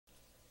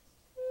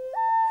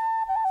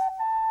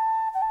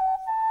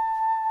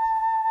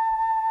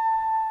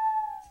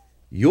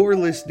You're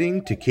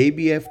listening to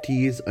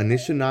KBFT's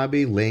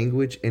Anishinaabe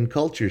Language and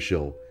Culture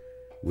Show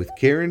with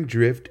Karen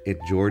Drift and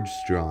George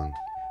Strong.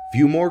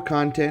 View more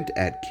content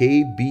at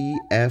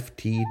kbft.org.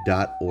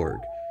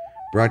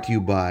 Brought to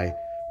you by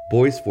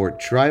Boys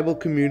Fort Tribal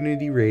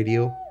Community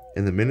Radio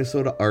and the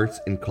Minnesota Arts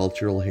and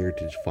Cultural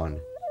Heritage Fund.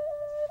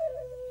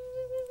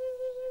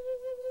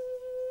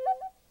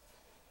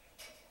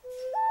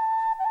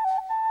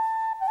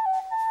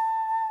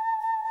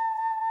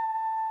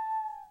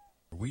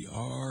 We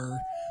are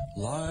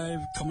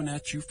live coming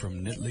at you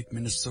from Nett Lake,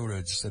 Minnesota.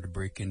 I just had to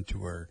break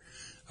into our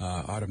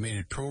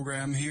automated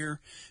program here.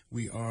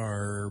 We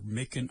are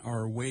making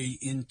our way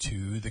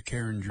into the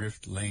Karen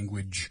Drift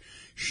Language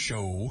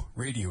Show,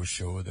 radio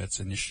show. That's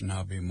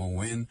Anishinaabe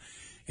Moen.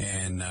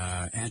 And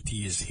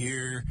Auntie is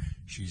here.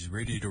 She's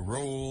ready to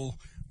roll.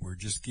 We're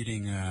just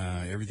getting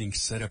everything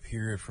set up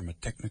here from a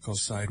technical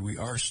side. We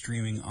are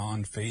streaming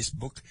on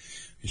Facebook.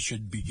 It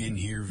should begin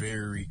here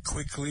very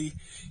quickly,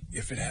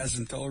 if it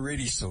hasn't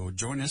already. So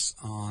join us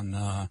on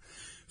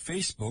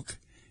Facebook,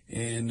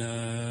 and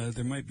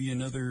there might be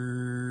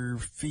another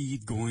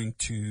feed going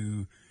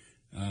to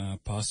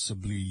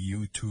possibly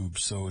YouTube.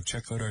 So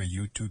check out our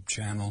YouTube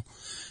channel,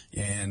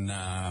 and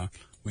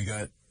we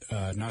got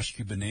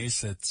Nashki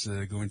Benes that's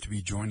going to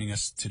be joining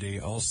us today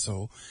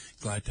also.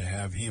 Glad to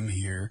have him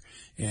here.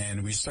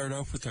 And we start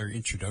off with our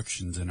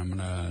introductions, and I'm going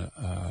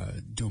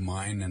to do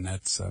mine, and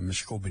that's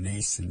Mishko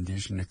Benes,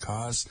 Indigenous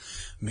Cause,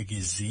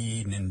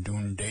 Migizi,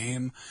 Nindun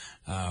Dame,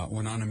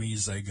 Wananami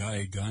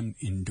Zaigai Gun,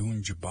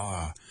 Indun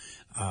Jaba,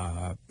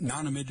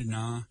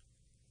 Nanamidina,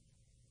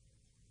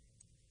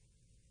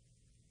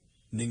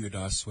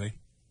 Ningadaswe,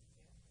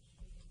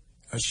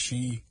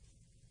 Ashi,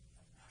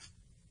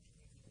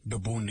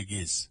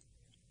 Dabonigiz.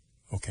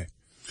 Okay.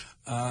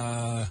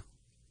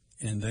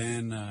 And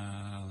then,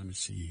 let me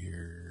see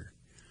here.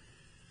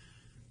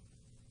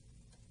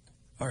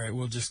 All right,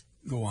 we'll just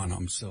go on.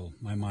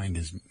 My mind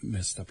is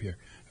messed up here.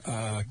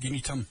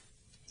 Ginitam,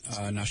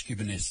 Nashki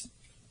Benes.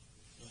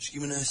 Nashki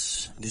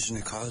Benes,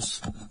 Indigenous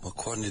Cause,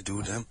 Makwani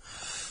Dudem,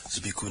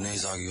 Zbikune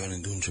Zagion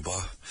and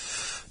Dunjaba,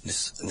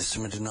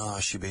 Nissimidina,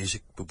 Ashi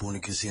Basic,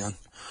 Babunigizian,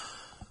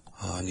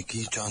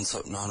 Niki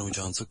Jansuk, Nanu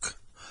Jansuk,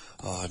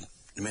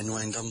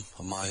 Menwendam,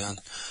 Amayan,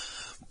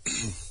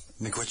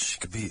 Miigwech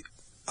could be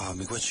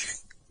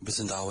Miigwech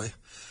Bizendawe.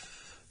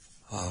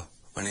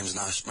 My name's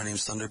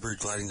Thunderbird,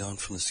 gliding down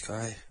from the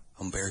sky.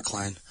 I'm Bear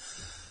Klein,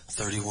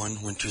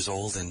 31 winters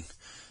old, and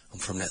I'm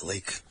from Nett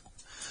Lake.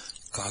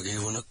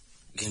 Kagewunuk,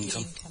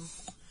 Gintam.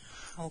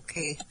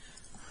 Okay.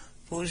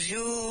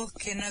 Puju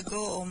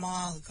Kinago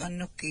Oma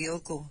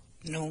Ganukiogo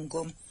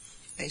Nungum.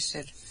 I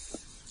said,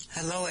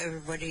 hello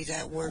everybody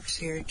that works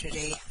here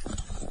today.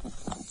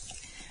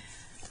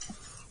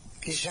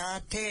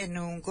 Kijate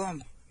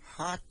Nungum,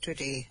 hot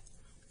today.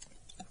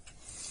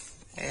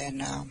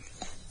 And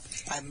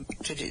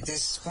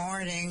this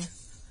morning,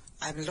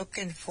 I'm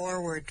looking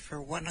forward for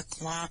 1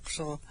 o'clock,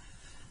 so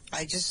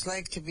I just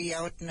like to be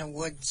out in the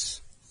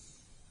woods.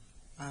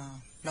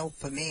 No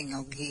paming,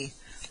 ogi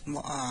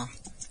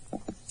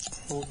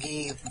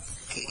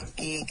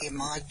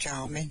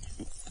majamin.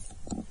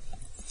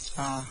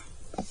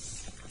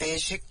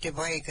 Basic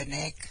device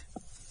ganek.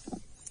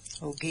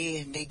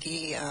 Ogi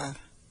nigi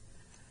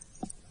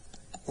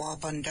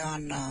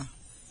wabandan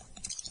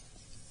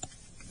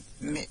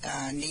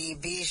ni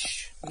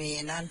bish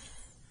minan.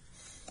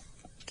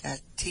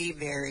 That tea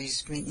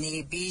berries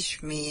ni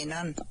bish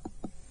minan.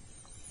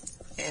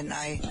 And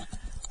I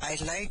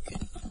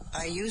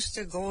used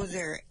to go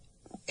there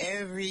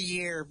every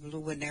year,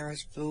 Blue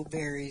Benares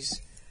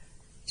blueberries.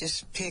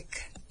 Just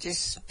pick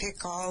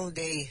all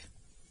day.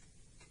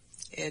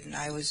 And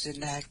I was in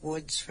that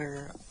woods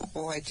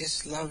I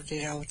just loved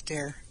it out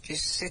there.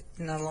 Just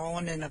sitting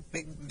alone in a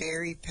big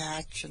berry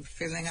patch and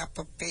filling up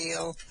a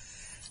pail,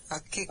 a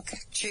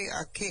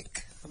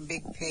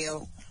big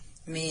pail,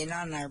 me and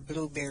on our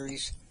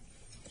blueberries.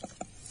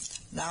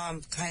 Now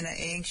I'm kind of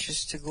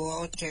anxious to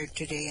go out there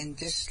today and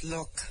just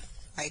look.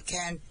 I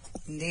can't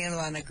kneel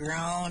on the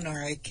ground,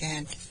 or I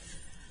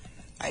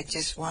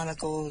just want to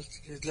go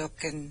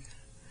look and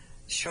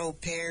show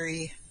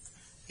Perry.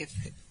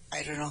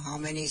 I don't know how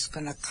many's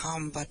going to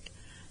come, but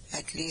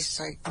at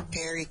least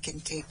Perry can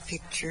take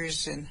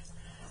pictures and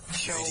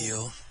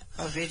show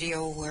a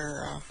video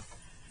where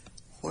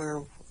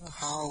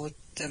how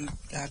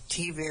the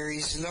tea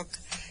berries look.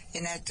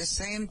 And at the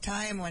same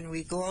time, when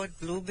we go out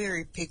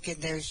blueberry picking,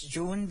 there's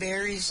June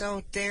berries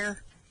out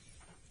there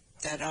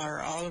that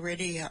are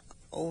already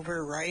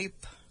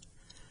overripe.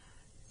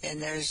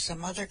 And there's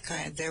some other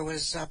kind. There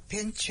was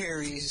pin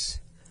cherries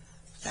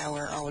that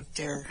were out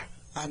there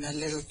on the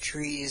little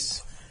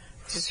trees.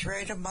 Just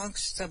right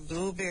amongst the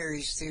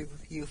blueberries,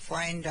 you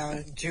find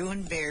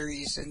June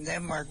berries, and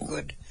them are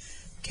good,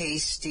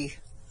 tasty.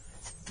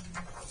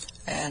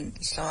 And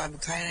so I'm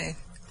kind of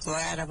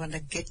glad I'm going to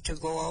get to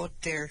go out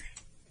there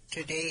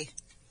today.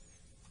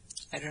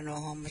 I don't know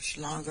how much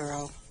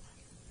longer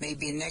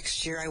maybe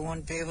next year I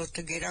won't be able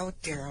to get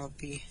out there.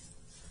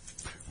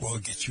 We'll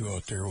get you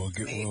out there.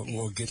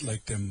 We'll get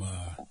like them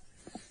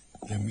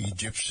them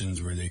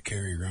Egyptians where they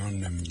carry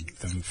around them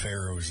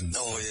pharaohs and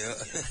Oh, yeah.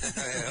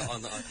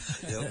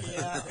 Yep.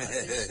 Yeah,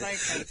 it's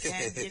like I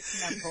can't get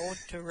in a boat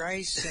to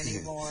rice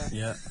anymore.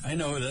 Yeah, I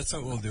know. That's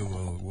what we'll do.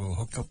 We'll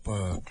hook up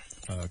a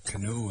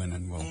canoe and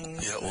then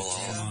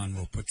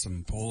we'll put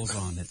some poles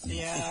on it and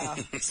Yeah.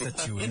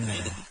 set you in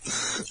there.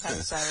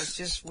 Because I was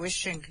just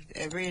wishing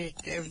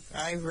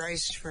I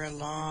riced for a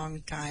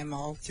long time,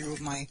 all through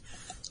my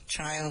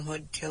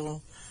childhood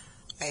till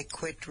I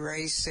quit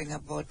racing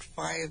about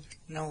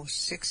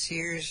 6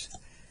 years,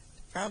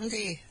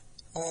 probably,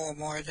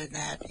 more than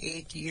that,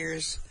 8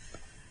 years.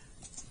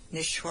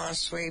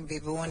 Nishwaswe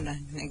bibuna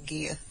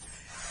nagia,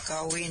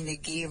 gawi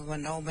nagia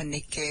manoma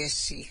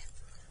nikesi.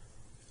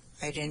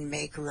 I didn't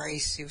make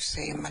rice, you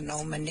say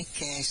manoma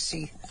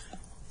nikesi,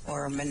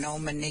 or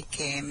manoma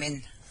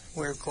nikamin.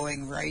 We're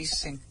going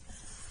racing.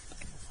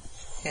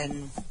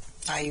 And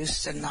I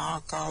used to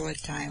knock all the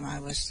time.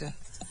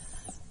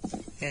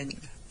 And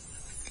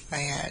I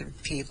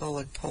had people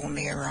would pull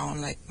me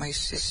around, like my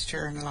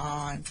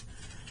sister-in-law and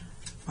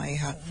my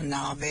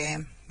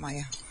Nabam,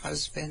 my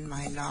husband,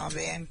 my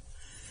Nabam.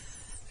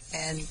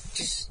 And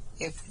just,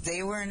 if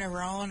they weren't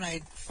around,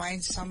 I'd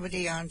find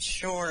somebody on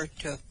shore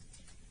to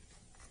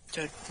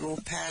go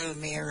paddle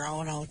me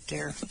around out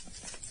there.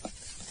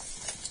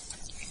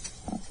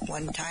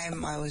 One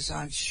time I was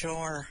on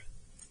shore,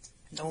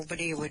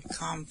 nobody would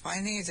come.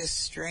 Finally, this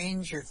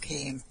stranger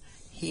came.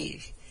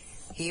 He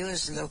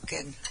was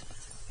looking.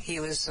 He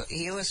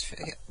was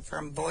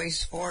from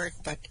Boys Fort,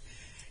 but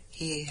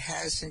he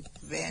hasn't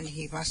been.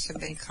 He must have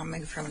been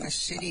coming from the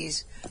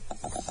cities.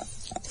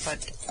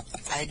 But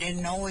I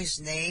didn't know his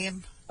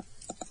name.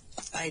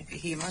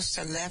 He must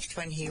have left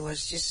when he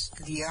was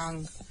just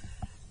young.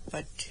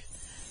 But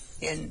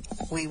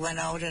we went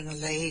out in the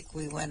lake.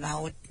 We went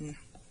out and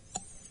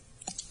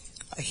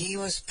he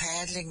was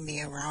paddling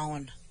me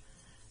around,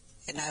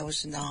 and I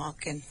was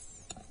knocking.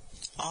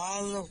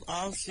 All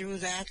through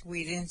that,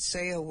 we didn't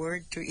say a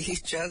word to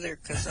each other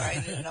because I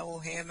didn't know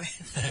him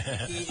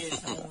and he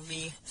didn't know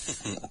me.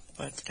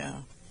 But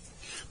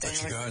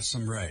you got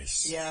some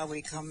rice. Yeah,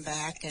 we come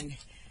back and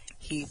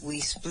we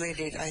split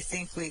it. I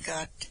think we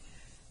got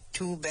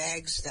 2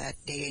 bags that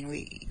day, and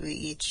we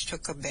each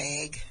took a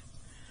bag.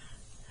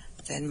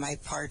 Then my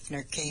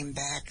partner came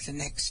back the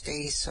next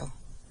day, so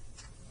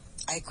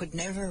I could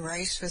never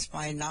rice with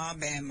my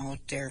Nabam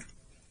out there.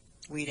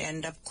 We'd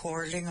end up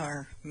quarreling,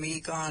 or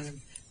me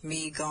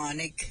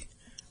gonig.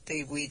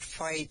 We'd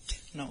fight.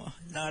 No,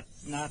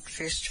 not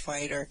fist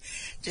fight, or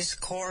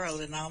just quarrel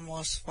and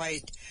almost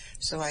fight.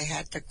 So I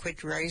had to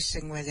quit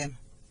racing with him.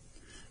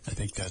 I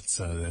think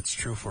that's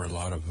true for a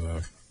lot of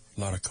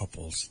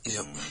couples.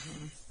 Yep.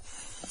 Mm-hmm.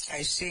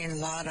 I've seen a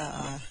lot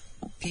of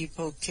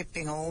people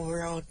tipping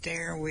over out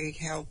there. We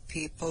help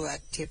people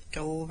that tipped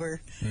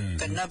over. Mm-hmm.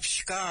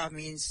 Ganabshka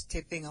means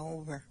tipping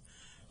over.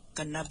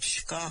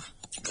 Ganabshka.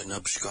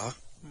 Ganabshka?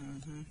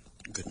 Mm-hmm.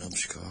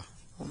 Ganabshka.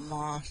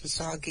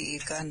 Zagi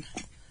igan,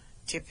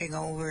 tipping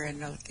over in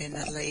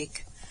the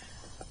lake.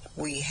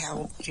 We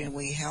helped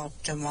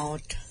them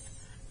out,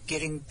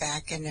 getting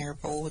back in their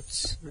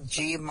boats.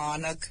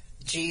 G-mon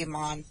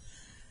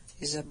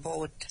is a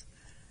boat.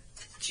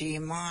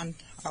 G-mon,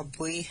 a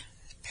bui,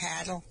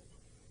 paddle.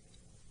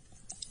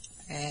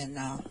 And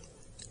a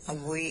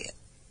bui,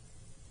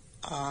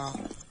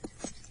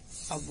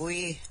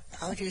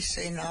 how do you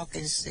say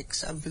knocking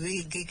sticks? A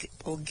bui,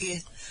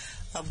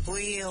 a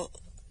bui.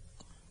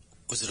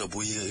 Was it a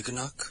bui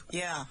ignak?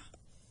 Yeah.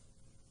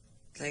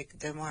 Like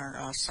them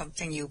are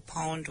something you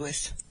pound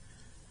with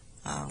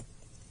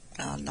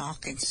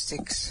knocking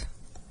sticks.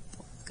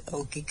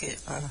 A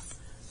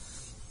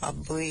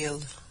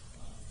buil.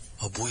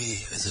 A bui,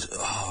 is it?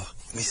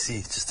 Let me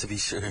see, just to be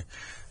sure.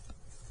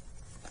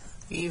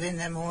 Even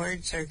them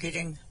words are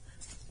getting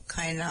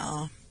kind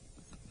of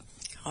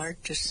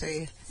hard to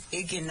say.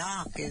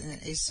 Iginak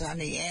is on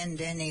the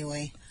end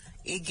anyway.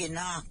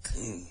 Iginak.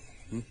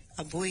 Mm-hmm.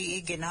 A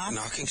bui iginak.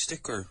 Knocking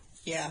stick, or?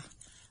 Yeah.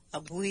 A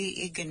bui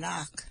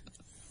iginak.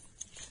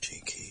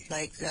 Cheeky.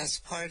 Like that's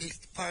part of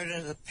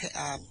the,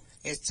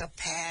 it's a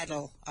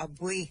paddle. A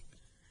bui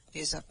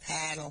is a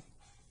paddle.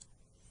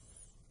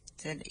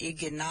 Then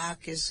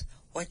iginak is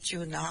what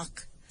you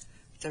knock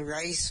the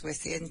rice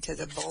with into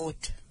the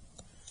boat.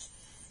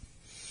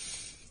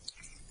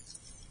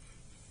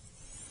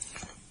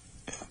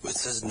 It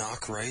says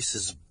knock rice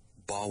is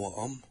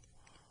bawa'um.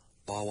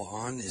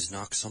 Bawa'an is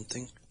knock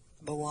something.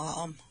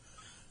 Bawa'um.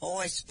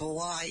 Oh, it's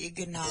bawa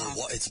iganak.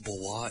 It's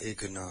bawa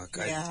iganak.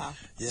 Yeah.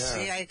 Yeah.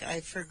 See,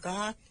 I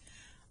forgot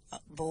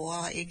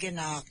bawa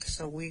iganak.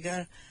 So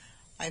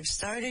I'm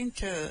starting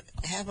to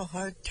have a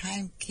hard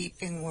time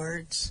keeping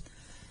words.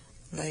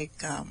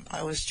 Like,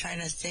 I was trying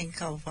to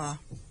think of a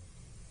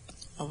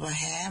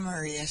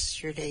hammer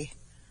yesterday.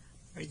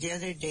 Or the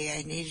other day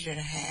I needed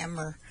a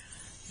hammer.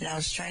 And I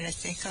was trying to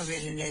think of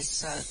it, and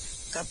it's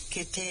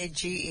kapkite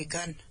ji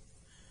igan.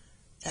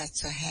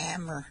 That's a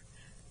hammer.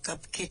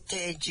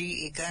 Kapkite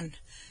ji igan.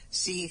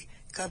 See,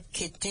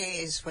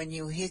 kapkite is when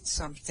you hit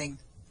something.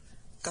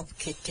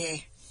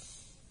 Kapkite.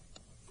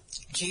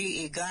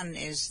 Ji igan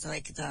is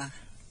like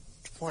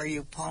before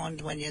you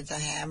pound, when you're the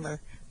hammer,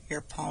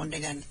 you're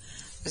pounding a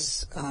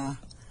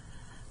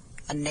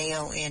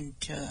nail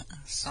into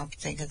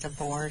something at the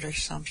board or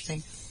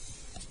something.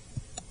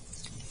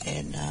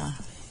 And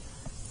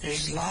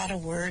there's a lot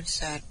of words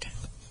that.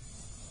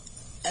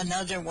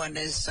 Another one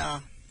is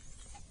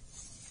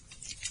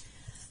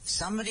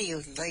somebody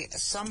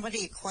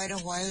quite a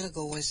while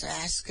ago was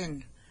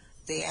asking.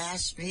 They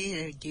asked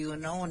me, "Do you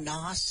know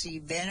Nasi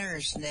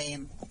Benner's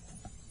name?"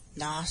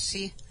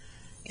 Nasi.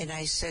 And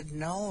I said,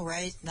 "No,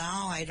 right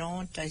now I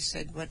don't." I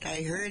said, "But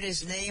I heard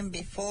his name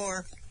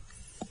before,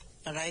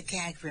 but I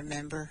can't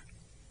remember."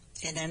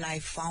 And then I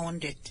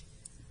found it,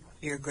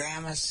 your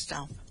grandma's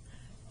stuff.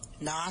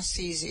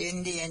 Nasi's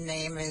Indian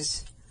name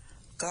is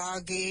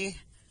Gagigegishik.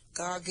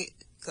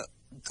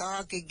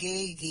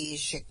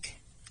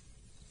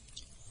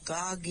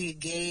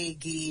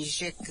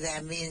 Gagigegishik,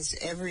 that means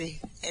every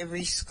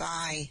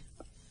sky.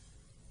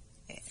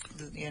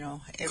 You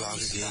know, every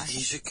sky.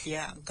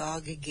 Yeah,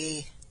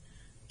 Gagigegishik,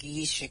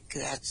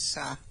 that's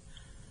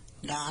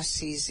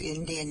Nasi's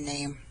Indian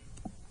name.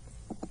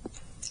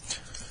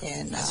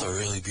 And that's a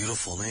really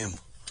beautiful name.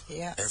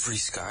 Yeah. Every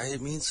sky,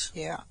 it means?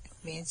 Yeah,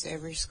 it means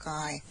every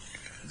sky.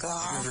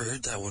 I've never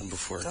heard that one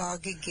before.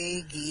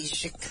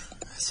 Gagigegishik.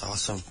 That's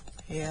awesome.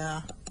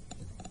 Yeah.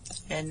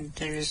 And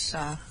there's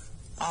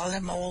all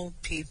them old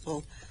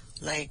people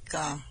like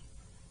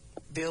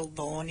Bill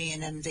Boney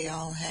and them, they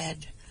all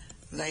had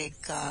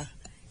like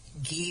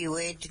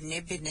Giwed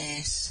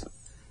Nibines.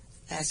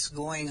 That's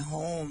going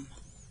home.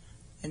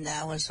 And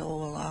that was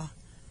old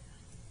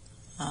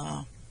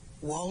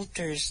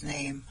Walter's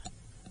name.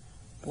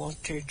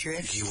 Walter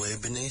Drift.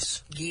 Giwed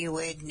Nibines?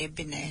 Giwed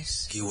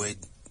Nibines. Giwed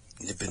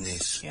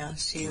Nibines. Yeah,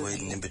 see,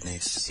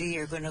 see,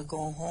 you're going to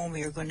go home,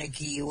 you're going to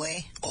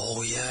Giwe.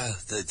 Oh, yeah,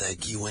 the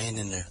Giwe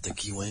in there, the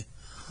Giwe.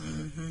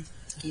 Mm-hmm.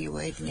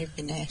 Giwe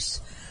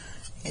Nibines.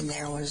 And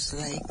there was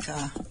like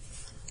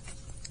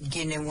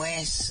Guinea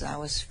West, that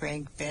was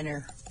Frank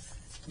Benner.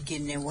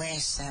 Guinea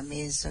West, that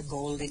means a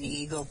golden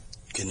eagle.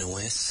 Guinea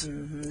West?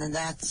 Mm-hmm. And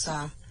that's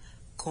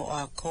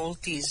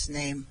Colty's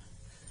name.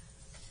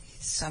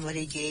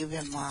 Somebody gave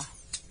him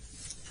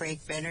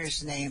Frank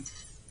Benner's name.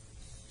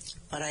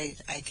 But I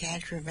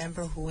can't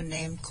remember who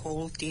named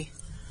Colty.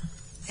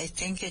 I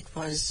think it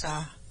was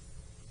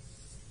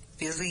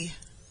Billy.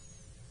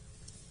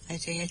 I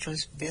think it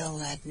was Bill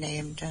that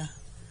named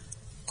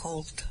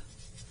Colt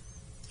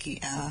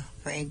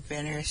Frank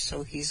Benner.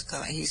 So he's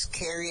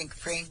carrying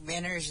Frank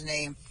Benner's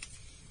name.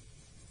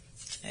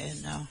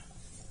 And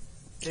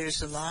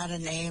there's a lot of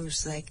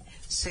names, like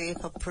say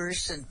if a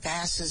person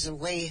passes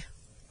away,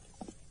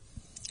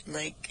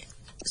 like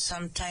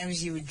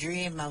sometimes you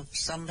dream of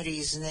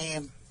somebody's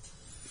name.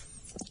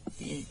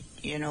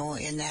 You know,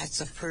 and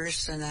that's a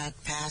person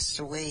that passed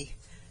away.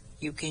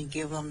 You can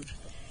give them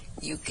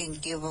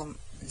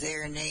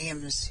their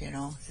names. You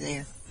know,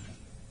 their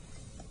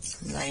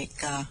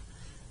like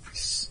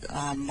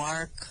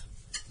Mark.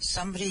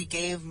 Somebody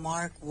gave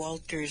Mark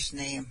Walter's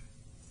name.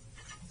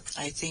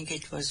 I think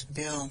it was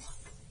Bill.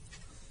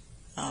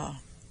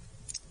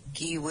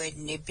 Giwed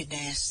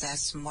Nibines.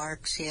 That's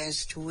Mark's. He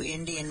has two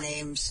Indian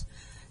names.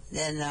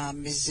 Then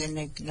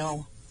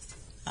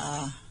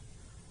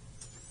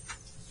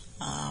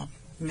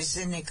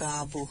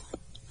Mizinigabu.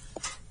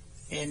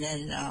 And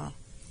then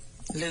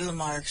Little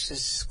Mark's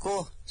is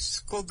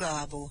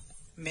Skugabu.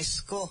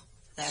 Misko.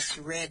 That's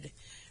red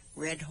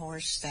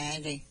horse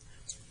standing.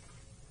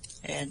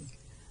 And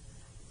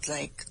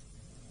like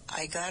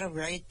I gotta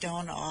write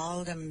down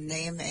all them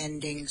name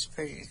endings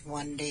for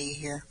one day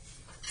here.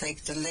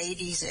 Like the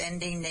lady's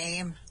ending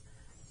name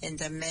and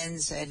the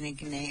men's ending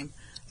name.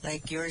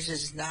 Like yours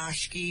is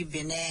Nashki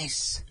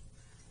Bines.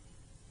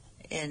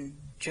 And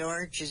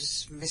George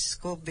is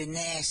Misko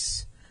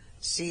Bines.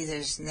 See,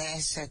 there's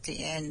Ness at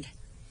the end.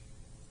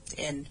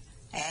 And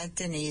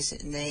Anthony's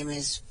name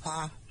is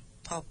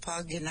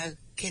Papagina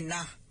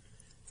Kina.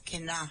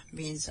 Kina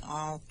means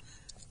all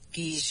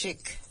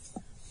Gishik.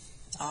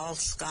 All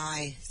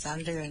sky.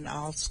 Thunder and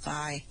all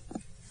sky.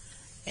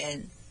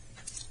 And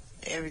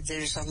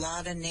there's a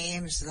lot of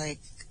names like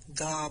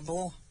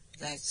Gabo.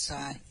 That's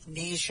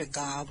Nisha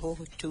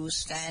Gabo, two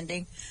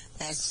standing.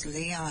 That's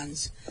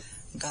Leon's.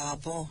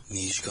 Gabo.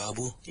 Nish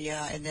Gabo?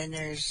 Yeah, and then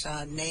there's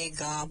Ne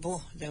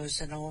Gabo. There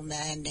was an old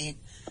man named,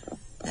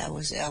 that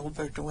was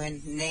Albert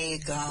Wynn, Ne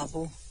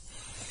Gabo.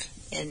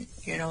 And,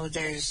 you know,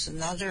 there's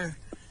another,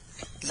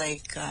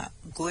 like,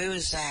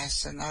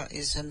 Guizas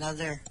is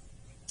another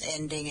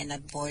ending in a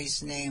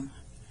boy's name.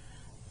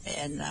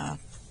 And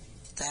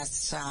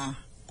that's,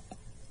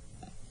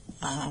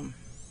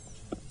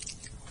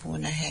 who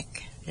in the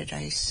heck did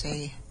I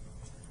say?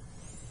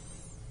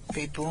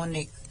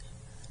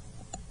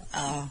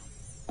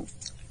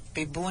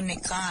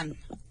 Bibunikan,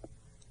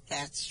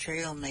 that's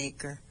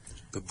Trailmaker.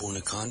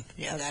 Bibunikan?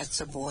 Yeah,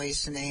 that's a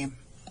boy's name.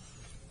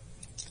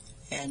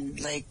 And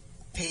like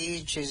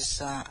Page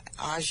is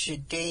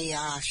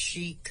Ajidea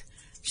Sheik.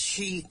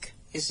 Sheik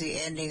is the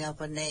ending of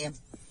a name.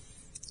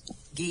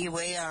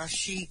 Giwea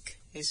Sheik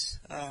is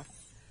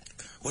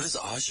what does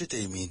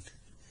Ajide mean?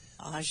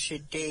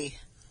 Ajide.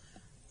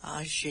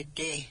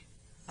 Ajide.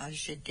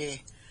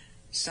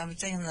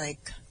 Something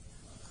like,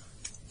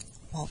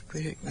 what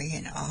could it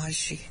mean?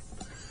 Aji.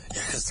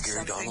 Yeah, because Gary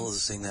Something- Donald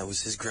is saying that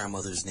was his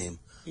grandmother's name.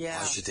 Yeah.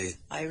 Ajide.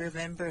 I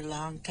remember a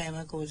long time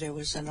ago there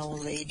was an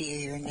old lady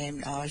here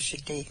named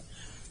Ajide.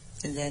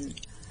 And then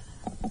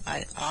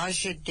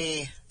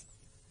Ajide,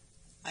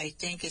 I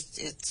think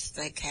it's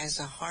like has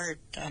a heart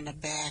on the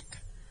back.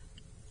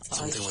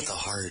 Something with a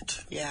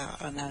heart. Yeah,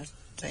 on the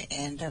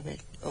end of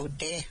it.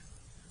 Ode.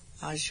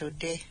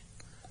 Ajode.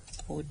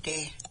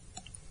 Ode.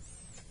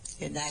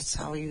 And that's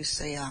how you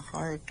say a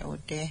heart.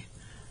 Ode.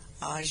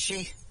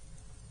 Aji.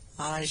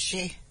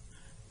 Aji.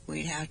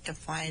 We'd have to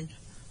find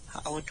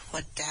out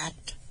what that.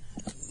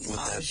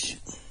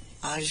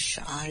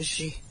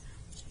 Aji.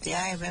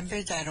 Yeah, I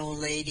remember that old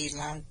lady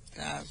long.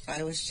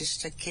 I was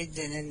just a kid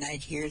then, and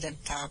I'd hear them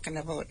talking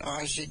about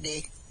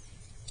Ajide.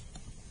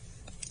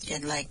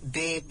 And like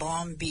Be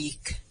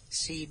Bombeek,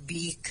 see,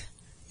 beak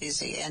is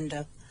the end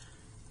of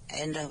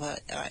a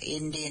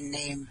Indian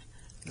name.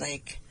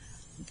 Like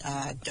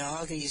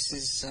doggies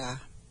is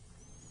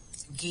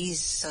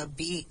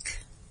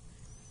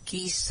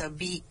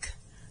Geesabeek,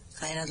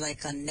 kind of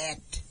like a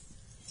net.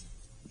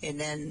 And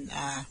then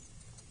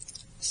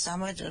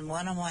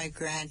one of my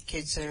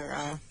grandkids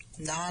are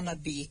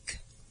Nanabeek.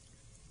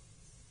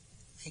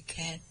 I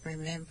can't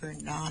remember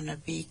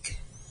Nanabeek.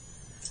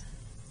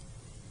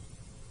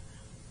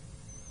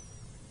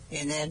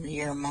 And then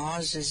your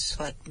Maz is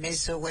what?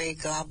 Mizaway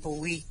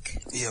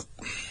Gabaweek. Yep.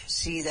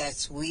 See,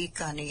 that's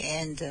week on the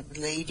end of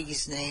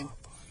lady's name.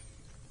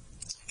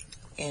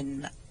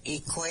 In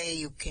Ikwe,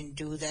 you can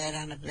do that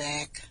on the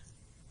back.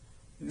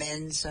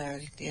 Men's are,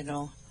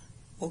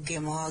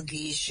 Ogima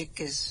Gishik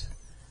is,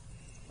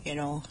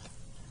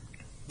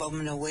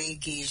 Bumnaway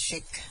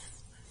Gishik.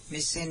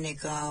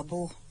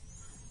 Misinigabu,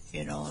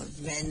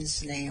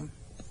 men's name.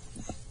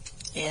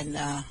 And,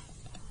 I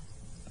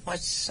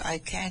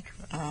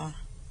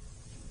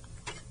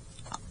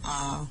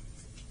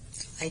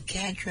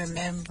can't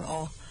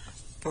remember.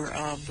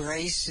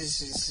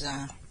 Braces is,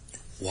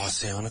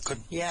 Waseanakud?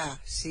 yeah,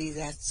 see,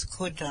 that's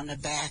kud on the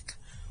back.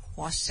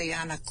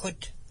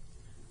 Waseanakud.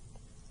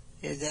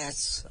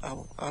 That's a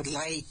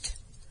light.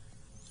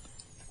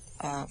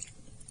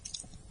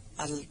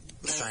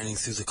 Shining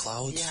through the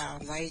clouds? Yeah,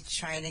 light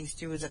shining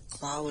through the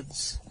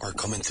clouds. Or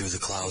coming through the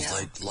clouds,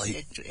 Yeah,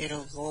 light.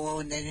 It'll go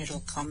and then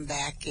it'll come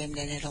back in,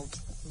 then it'll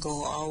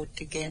go out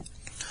again.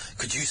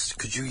 Could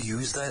you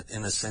use that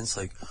in a sense,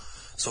 like,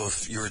 so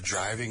if you're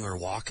driving or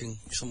walking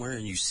somewhere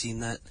and you've seen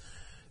that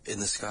in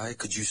the sky,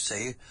 could you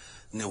say,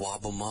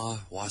 Niwabama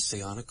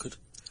Waseanakud?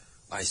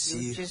 I see.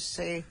 You just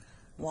say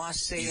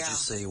Wasea. You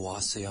just say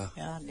Wasea.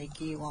 Yeah,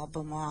 Niki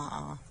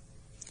Wabama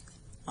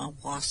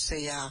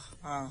Wasea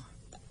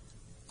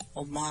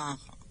Oma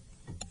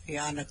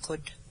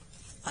Yanakud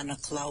on the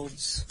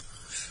clouds.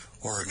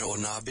 Or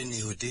Onabe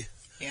Nihudi,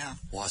 Yeah,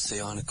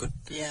 Waseanakud.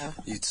 yeah,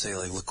 You'd say,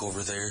 like, look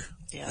over there,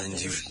 yeah. and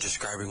you're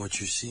describing what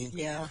you're seeing.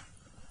 Yeah,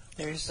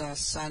 there's a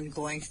sun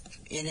going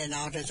in and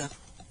out of the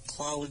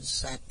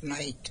clouds at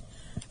night.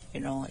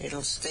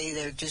 It'll stay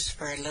there just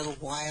for a little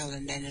while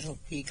and then it'll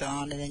be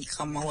gone and then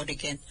come out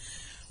again.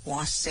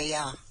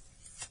 Wasea.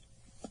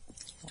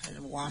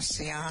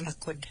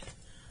 Waseanakud.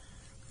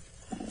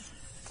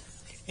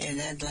 And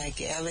then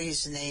like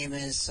Ellie's name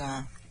is,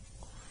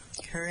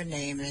 her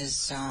name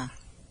is,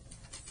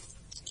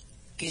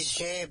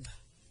 Gizeb.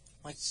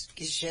 What's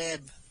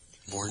Gizeb?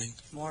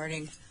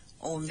 Morning.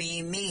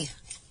 Omimi.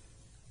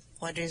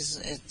 What is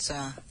it?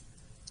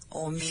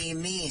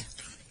 Omimi.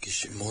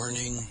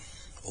 Morning.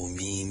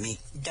 Omimi.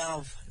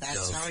 Dove.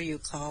 That's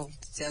Dove.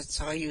 That's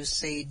how you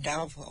say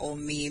dove.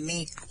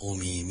 Omimi.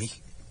 Omimi.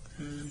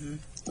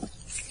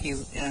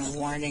 Mm-hmm.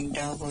 Warning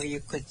dove, or you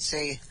could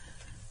say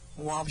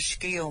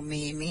Wabshki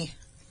Omimi.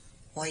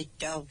 White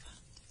dove.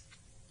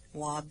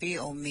 Wabi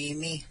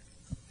Omimi.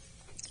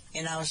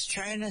 And I was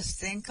trying to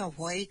think of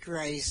white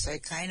rice. I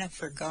kind of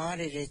forgot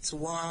it. It's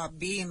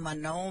Wabi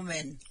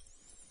Manomen.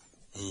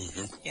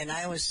 Mm-hmm. And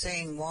I was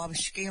saying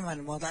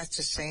Wabshkiman. Well, that's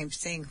the same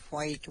thing,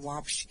 white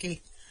Wabshki.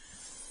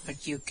 But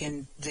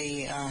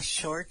they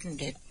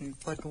shortened it and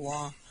put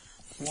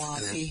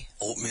Wabi.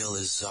 Oatmeal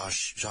is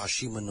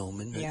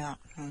Jashimanomen. Yeah.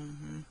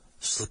 Mm-hmm.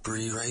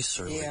 Slippery rice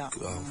or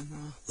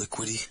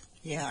liquidy.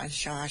 Yeah,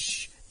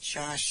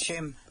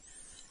 Shashim.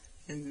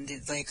 And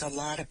like a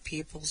lot of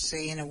people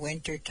say in the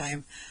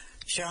wintertime,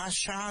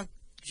 Shasha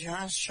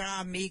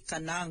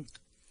Mikanang.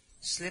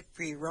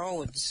 Slippery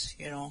roads,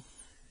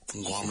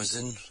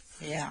 Guamazin.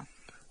 Yeah.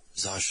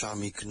 Zasha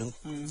Mikanu.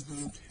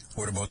 Mm-hmm.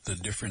 What about the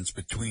difference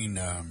between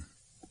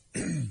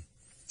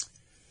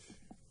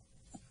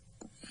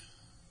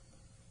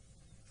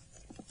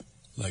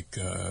like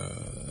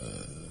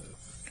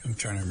I'm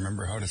trying to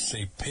remember how to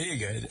say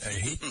pig. I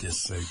hate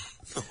this.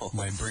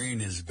 My brain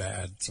is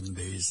bad some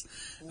days.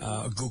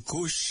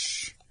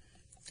 Gukush,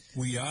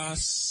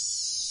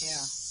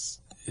 Wias.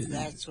 Yeah.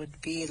 That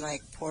would be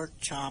like pork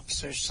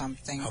chops or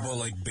something. How about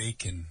like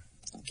bacon?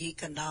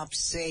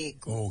 Geekanopse.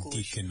 Oh,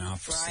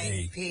 geekanopse.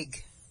 Frying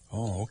pig.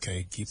 Oh,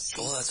 okay.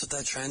 Oh, that's what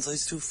that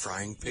translates to?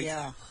 Frying pig?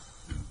 Yeah.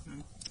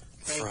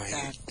 Frying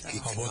that.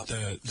 it. How about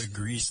the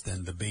grease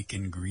then? The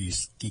bacon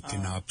grease.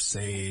 Geeking up,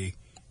 say,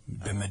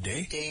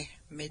 bimade?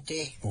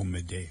 Midday. Oh,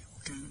 midday.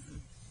 Okay. Mm-hmm.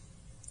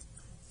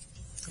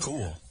 Cool.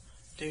 Yeah.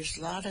 There's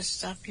a lot of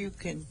stuff you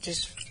can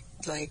just,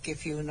 like,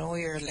 if you know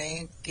your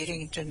language,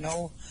 getting to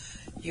know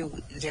you.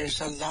 There's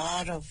a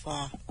lot of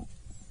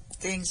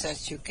things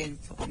that you can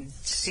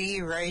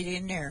see right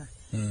in there.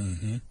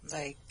 Mm-hmm.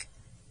 Like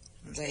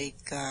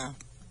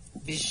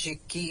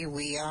bishiki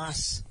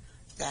wias.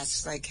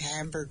 That's like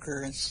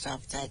hamburger and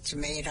stuff that's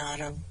made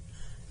out of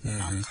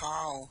a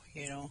cow,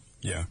 you know.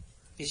 Yeah.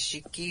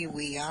 Bishiki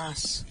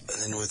wias.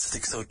 And then what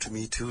sticks out to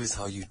me too is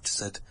how you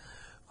said,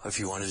 if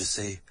you wanted to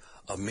say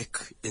a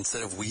mick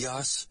instead of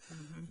wias,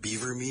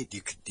 beaver meat,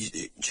 you could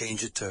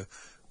change it to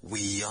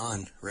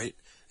wian, right?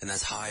 And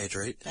that's hide,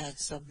 right?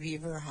 That's a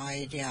beaver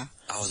hide, yeah.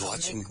 I was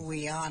watching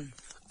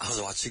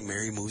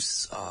Mary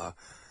Moose,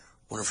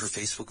 one of her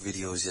Facebook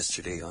videos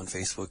yesterday on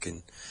Facebook,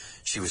 and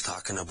she was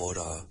talking about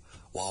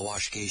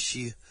Wawash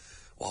Geishi.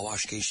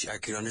 Wawash Geishi. I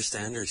could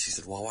understand her. She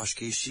said Wawash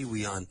Geishi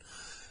wian.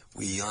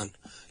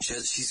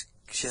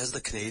 She has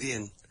the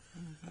Canadian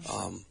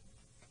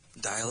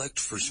dialect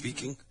for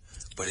speaking,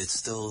 but it's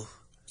still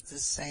the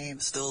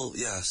same. Still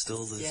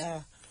the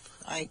Yeah.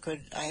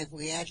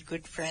 We had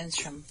good friends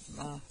from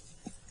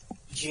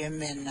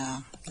Jim and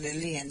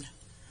Lillian,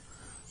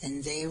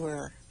 and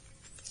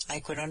I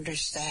could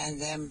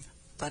understand them,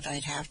 but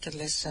I'd have to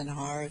listen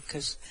hard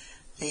because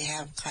they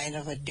have kind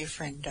of a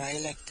different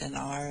dialect than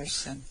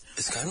ours. And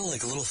it's kind of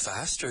like a little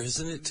faster,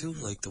 isn't it, too?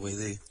 Like the way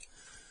they...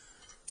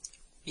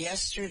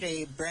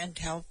 Yesterday, Brent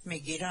helped me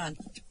get on,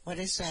 what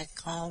is that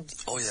called?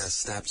 Oh, yeah,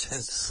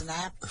 Snapchat.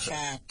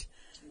 Snapchat.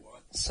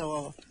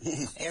 So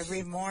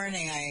every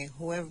morning,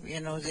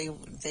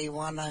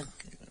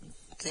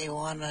 they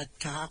wanna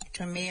talk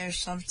to me or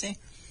something.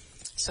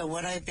 So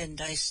what I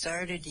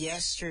started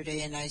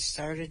yesterday and I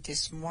started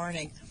this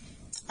morning.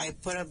 I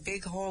put a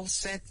big whole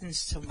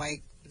sentence to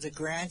the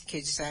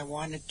grandkids I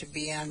wanted to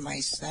be on my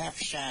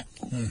Snapchat.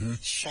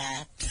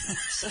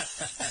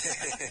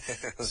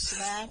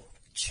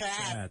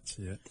 Snapchat.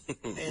 Yeah.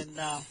 And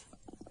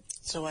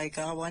so I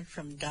got one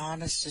from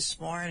Donna's this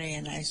morning,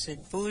 and I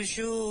said,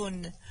 "Bonjour,"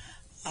 and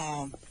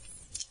I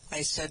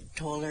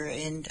told her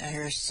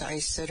I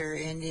said her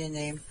Indian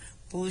name,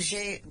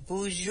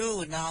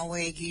 Bonjour,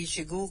 Nawe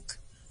Gishaguk.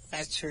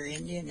 That's her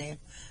Indian name,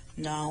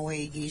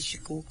 Nawe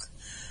Gishaguk.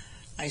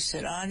 I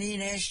said, Ani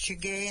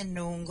Neshige and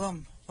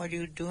Nungum, what are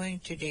you doing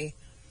today?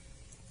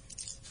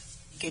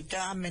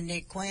 Gidam and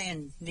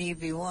Nikwen,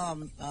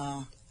 Nibiwam,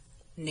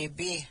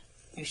 Nibi.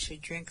 You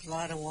should drink a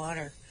lot of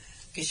water.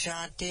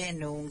 Gishate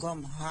and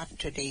Nungum, hot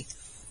today.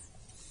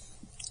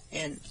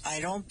 And I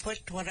don't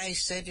put what I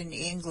said in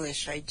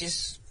English. I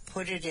just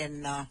put it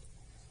in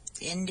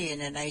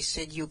Indian, and I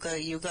said, you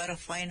got to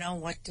find out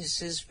what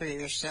this is for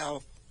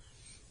yourself.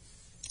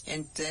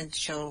 And then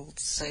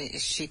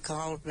she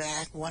called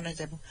back, one of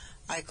them.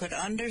 I could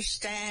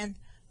understand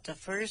the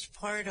first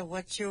part of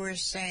what you were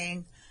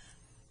saying.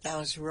 That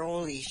was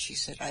Rolly. She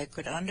said, I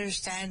could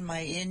understand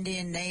my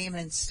Indian name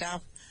and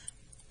stuff,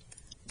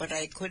 but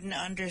I couldn't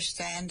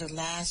understand the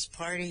last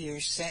part of your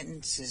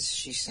sentences,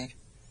 she said.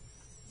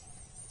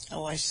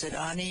 Oh, I said,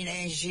 Ani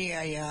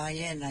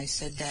Nejiayayan. I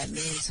said, that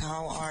means,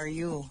 how are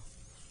you?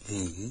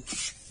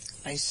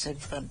 Mm-hmm. I said,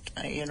 but,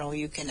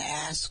 you can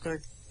ask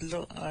or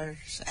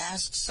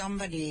ask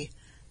somebody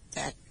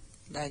that,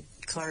 like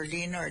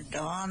Carlene or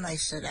Dawn. I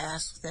said,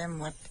 ask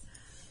them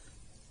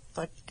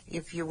but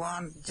if you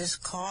want,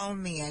 just call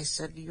me. I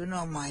said, you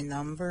know my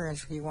number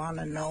if you want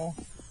to know.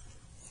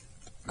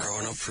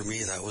 Growing up for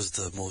me, that was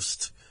the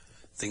most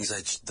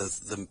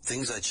the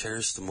things I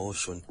cherished the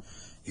most when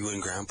you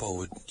and Grandpa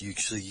would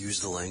usually use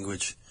the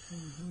language.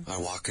 Mm-hmm.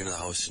 I'd walk into the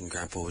house and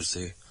Grandpa would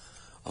say,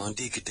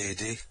 Auntie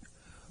Kadede,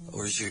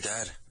 where's your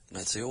dad? And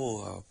I'd say,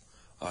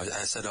 I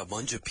said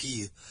Amanja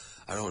P.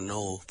 I don't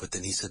know, but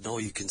then he said, no,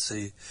 you can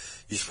say,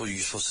 you're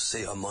supposed to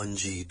say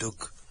Amanji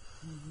Duk.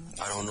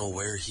 I don't know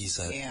where he's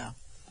at. Yeah.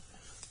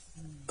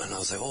 And I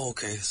was like,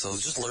 okay. So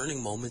just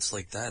learning moments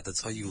like that,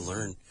 that's how you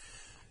learn.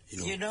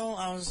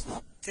 I was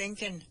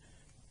thinking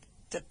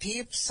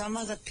some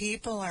of the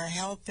people are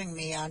helping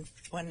me on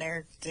when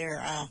they're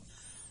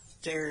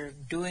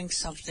doing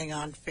something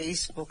on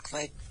Facebook,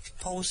 like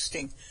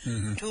posting.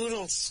 Mm-hmm.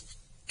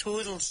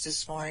 Toodles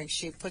this morning,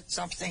 she put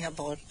something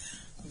about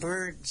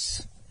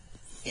birds.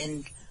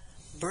 In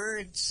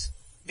birds,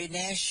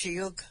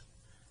 Bineshiyug,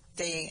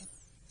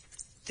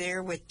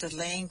 they're with the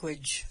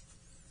language.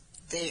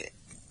 They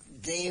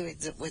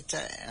with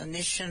the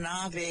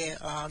Anishinaabe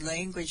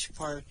language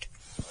part.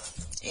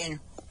 And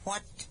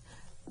what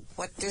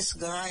this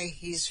guy,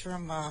 he's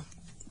from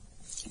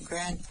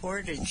Grand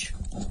Portage.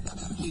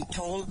 He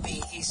told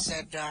me, he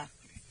said,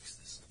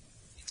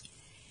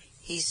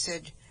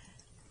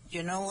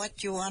 you know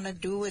what you want to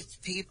do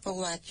with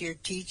people that you're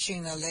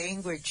teaching a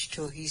language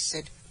to? He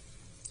said,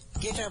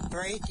 get a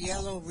bright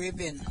yellow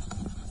ribbon,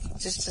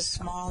 just a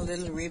small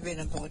little ribbon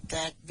about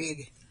that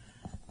big.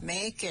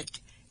 Make it,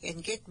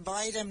 and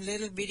buy them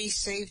little bitty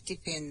safety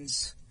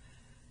pins.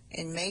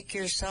 and make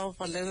yourself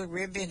a little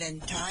ribbon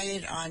and tie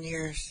it on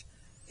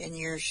in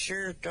your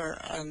shirt or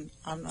on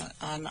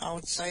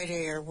outside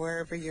or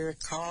wherever your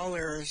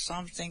collar or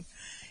something.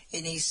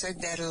 And he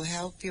said that'll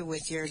help you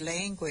with your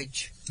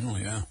language. Oh,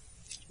 yeah.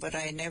 But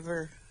I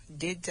never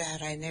did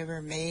that. I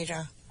never made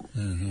a...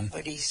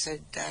 But he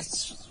said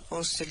that's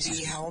supposed to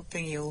be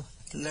helping you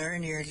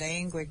learn your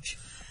language.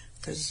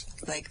 Because,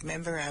 like,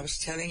 remember I was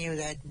telling you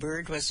that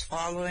bird was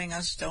following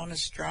us down to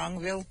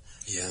Strongville?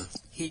 Yeah.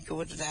 He'd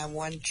go to that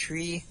one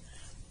tree,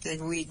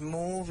 then we'd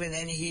move, and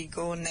then he'd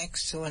go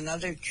next to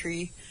another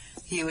tree.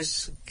 He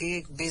was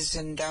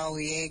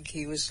Bizendaweg.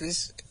 He was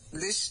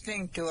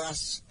listening to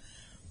us,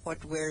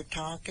 what we're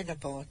talking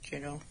about, you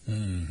know.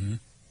 Mm-hmm.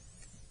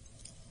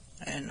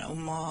 And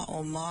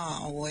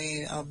Oma,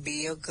 away,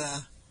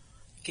 Abiyoga,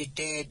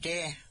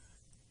 Gidede.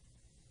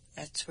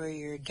 That's where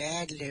your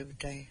dad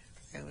lived. I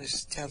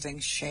was telling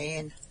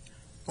Shane,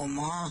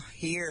 Oma,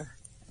 here.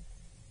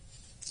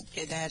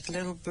 And that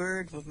little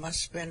bird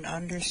must have been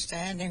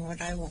understanding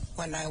when I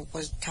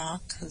was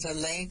talk the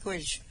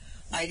language.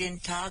 I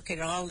didn't talk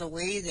it all the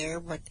way there,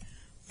 but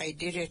I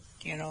did it,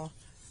 you know,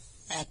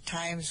 at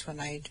times when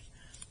I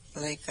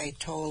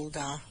told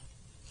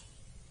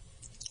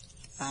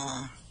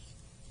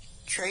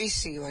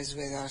Tracy was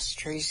with us,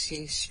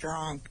 Tracy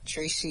Strong,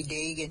 Tracy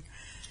Dagan.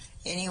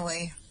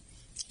 Anyway,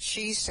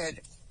 she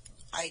said,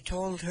 I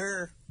told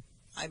her,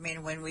 I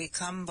mean, when we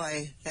come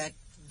by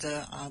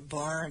the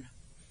barn,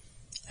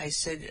 I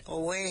said,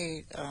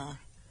 away,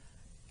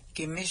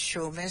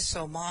 Gimisho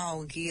Meso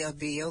Mao Gia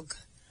Biyog.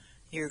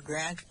 Your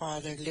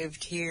grandfather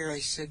lived here, I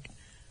said,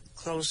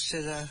 close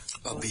to the...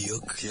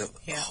 Biyog, yep.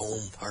 Yeah.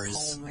 Home, or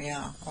his... Home,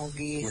 yeah.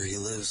 Ogi. Where he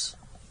lives.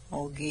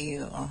 Ogi,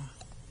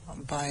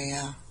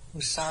 by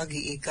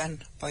Usagi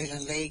Igan, by the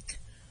lake.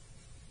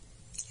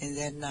 And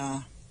then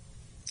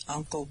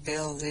Uncle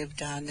Bill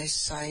lived on this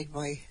side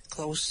by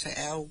close to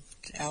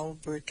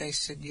Albert. I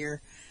said,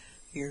 you're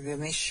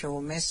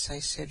Gamisho Miss. I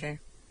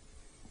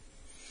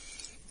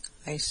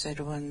said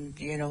when,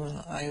 you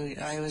know,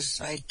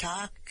 I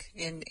talk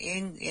in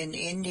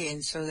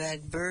Indian, so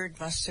that bird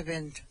must have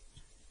been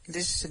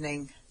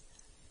listening.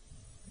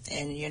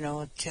 And, you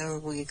know, till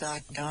we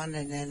got done,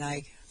 and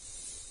then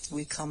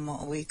we come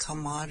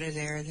out of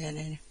there then.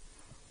 And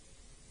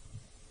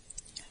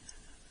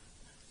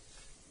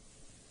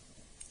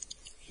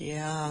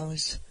yeah, I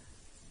was...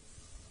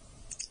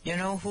 You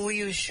know who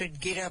you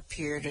should get up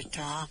here to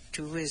talk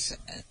to is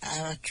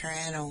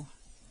Amatrano.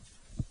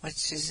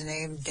 What's his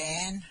name?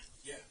 Dan?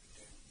 Yeah.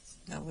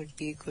 That would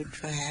be good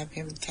to have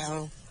him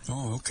tell.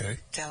 Oh, okay.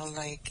 Tell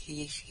like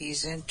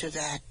he's into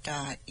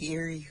that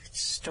eerie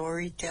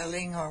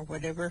storytelling or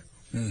whatever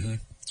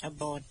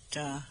about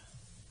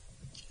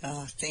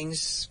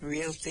things,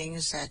 real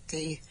things that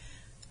they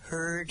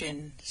heard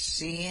and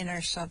seen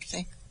or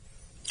something.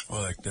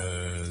 Well, like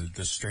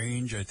the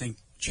Strange, I think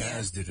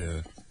Chaz did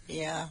a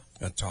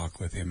talk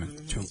with him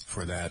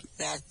for that.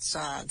 That's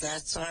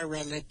our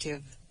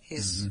relative.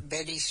 His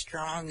Betty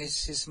Strong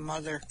is his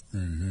mother.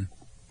 Mm-hmm.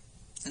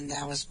 And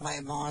that was my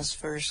mom's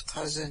first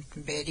cousin,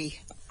 Betty.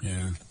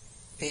 Yeah.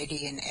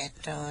 Betty and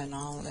Etta and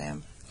all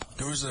them.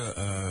 There was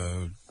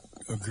a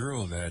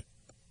girl that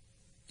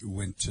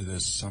went to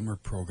this summer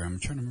program. I'm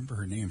trying to remember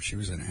her name. She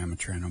was an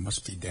Amatrano.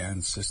 Must be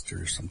Dan's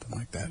sister or something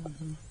like that.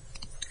 Mm-hmm.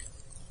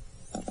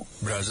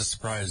 But I was just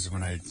surprised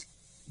when I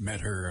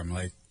met her. I'm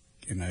like,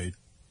 and I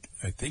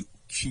think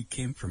she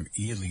came from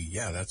Ely.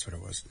 Yeah, that's what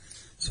it was.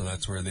 So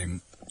that's where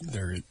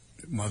their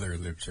mother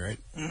lives, right?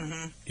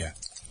 Mm-hmm. Yeah.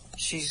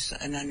 She's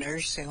in a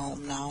nursing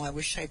home now. I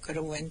wish I could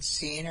have went and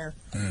seen her.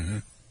 Mm-hmm.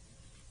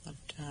 But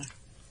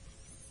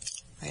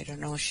I don't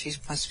know. She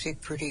must be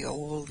pretty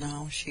old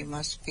now. She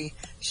must be.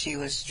 She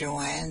was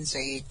Joanne's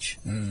age.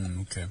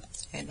 Okay.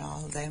 And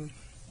all them.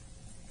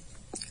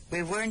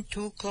 We weren't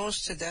too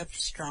close to the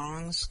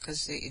Strongs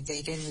because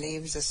they didn't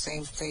live the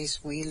same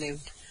place we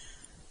lived.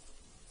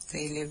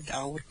 They lived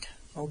out.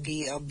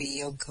 Ogi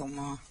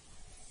Abiyogama.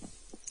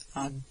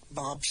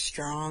 Bob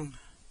Strong.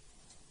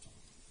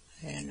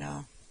 And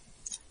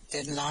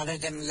then a lot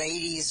of them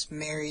ladies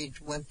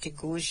went to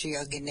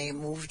Gujiag, and they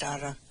moved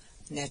out of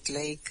Net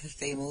Lake.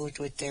 They moved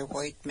with their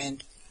white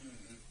men.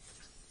 Mm-hmm.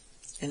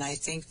 And I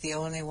think the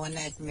only one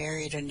that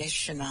married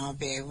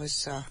Anishinaabe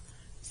was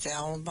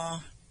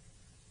Thelma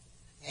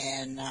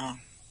and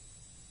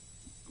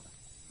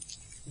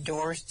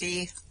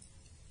Dorothy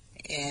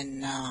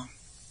and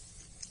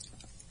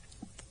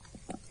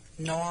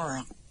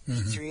Nora.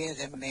 Mm-hmm. 3 of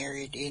them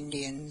married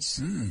Indians.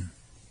 Mm.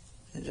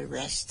 The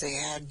rest, they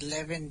had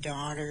 11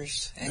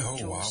 daughters and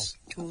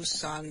two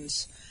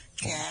sons.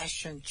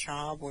 Cash and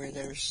Chob were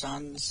their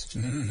sons.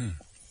 Mm-hmm.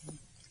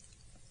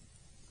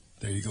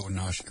 There you go,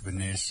 Nashka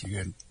Banes.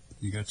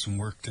 You got some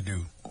work to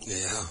do.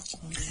 Yeah.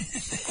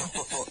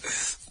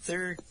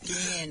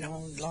 13, a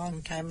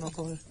long time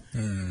ago.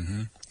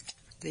 Mm-hmm.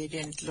 They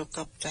didn't look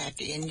up that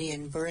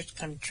Indian birth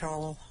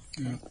control.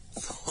 Yeah.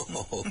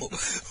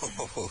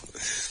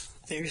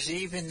 There's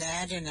even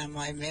that in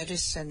my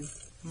medicine.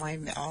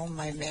 All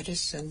my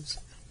medicines.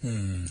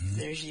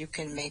 Mm-hmm. You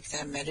can make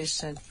that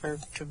medicine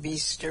to be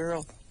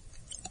sterile.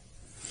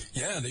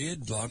 Yeah, they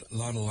had a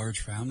lot of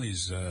large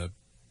families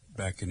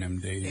back in them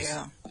days.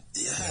 Yeah.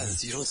 Yeah,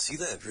 you don't see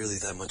that really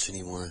that much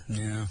anymore.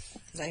 Yeah.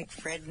 Like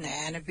Fred and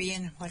Annabelle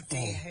and what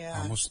they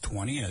had. Almost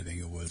 20, I think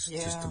it was.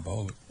 Yeah. Just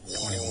about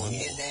 21.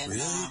 And then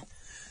Really?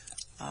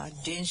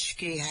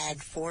 Dinsky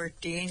had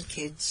 14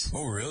 kids.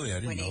 Oh, really? I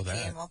didn't When know he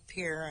that. came up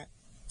here,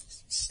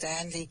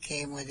 Stanley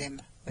came with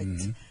him. But,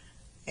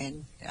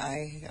 And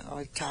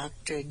I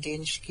talked to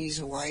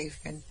Dinsky's wife,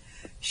 and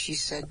she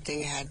said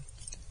they had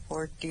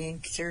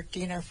 13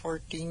 or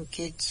 14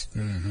 kids.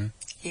 Mm-hmm.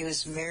 He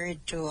was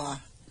married to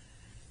a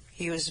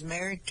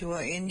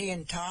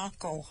Indian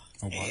taco.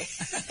 Oh, what?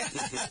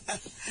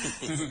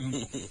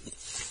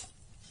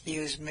 He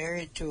was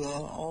married to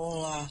a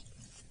old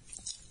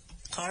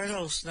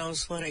Carlos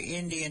knows what an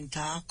Indian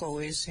taco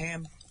is,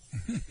 him.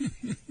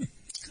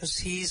 Because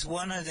he's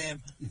one of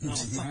them. No.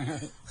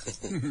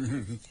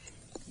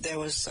 There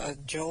was a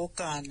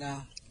joke on,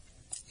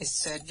 it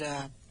said,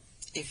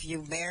 if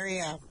you marry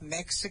a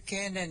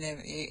Mexican and an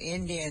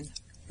Indian,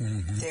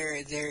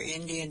 they're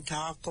Indian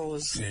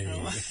tacos. You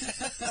know?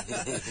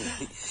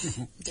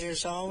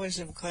 There's always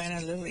some kind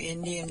of little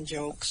Indian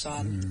jokes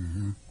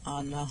on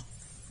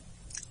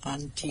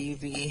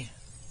TV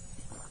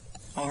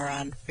or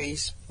on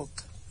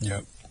Facebook.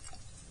 Yep.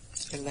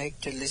 I like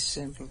to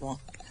listen to them.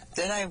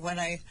 Then when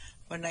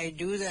I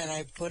do that,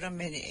 I put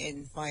them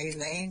in my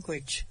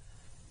language.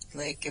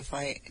 Like if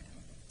I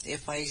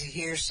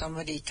hear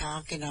somebody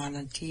talking on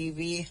a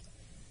TV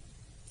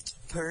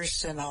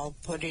person, I'll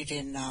put it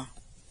in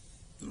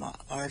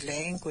our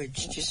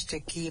language just to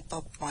keep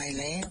up my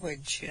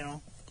language, you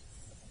know.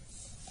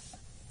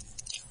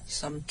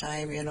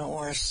 Sometime, you know,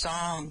 or a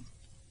song.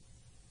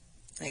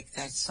 Like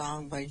that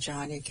song by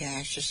Johnny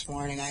Cash this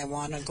morning, I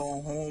Want to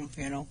Go Home,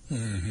 you know.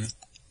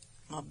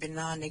 I've been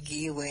on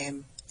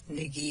Nagiwe.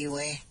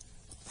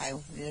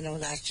 You know,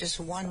 that's just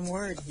one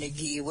word,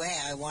 Nagiwe,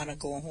 I want to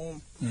go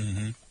home.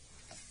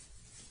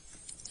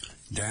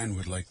 Dan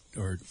would like,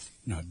 or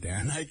not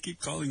Dan, I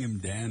keep calling him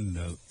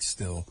Dan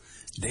still.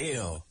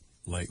 Dale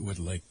would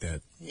like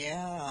that.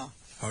 Yeah.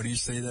 How do you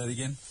say that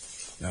again?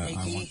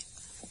 Nagiwe.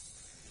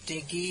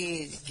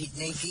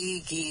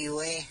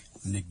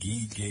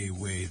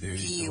 Nagiwe, there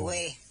you go.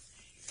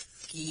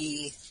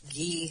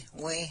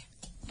 Giwe.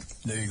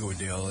 There you go,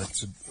 Dale.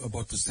 It's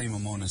about the same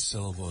amount of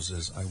syllables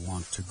as I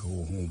want to go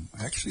home.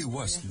 Actually, it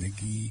was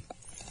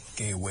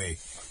Nagiwe.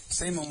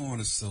 Same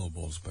amount of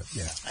syllables, but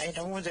yeah. I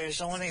know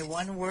there's only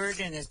one word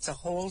and it's a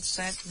whole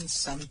sentence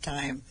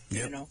sometime,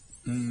 you know.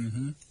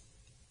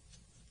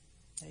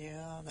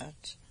 Yeah,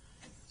 that's...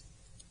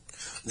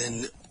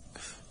 Then,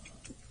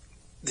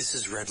 this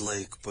is Red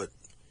Lake, but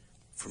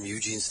from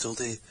Eugene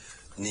Stilde,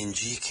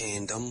 Ninji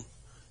Kandam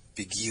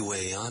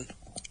Bigiwe on.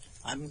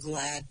 I'm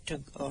glad to,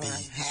 or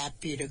I'm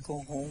happy to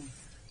go home.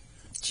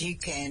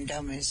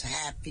 G-Kandam is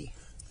happy.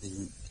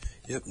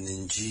 Yep,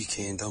 Ninji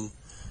Kandam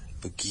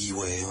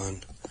Bigiwe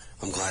on.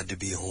 I'm glad to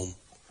be home.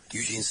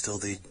 Eugene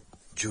Stilde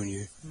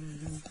Jr.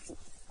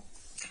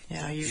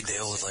 Yeah, you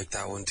Dale would like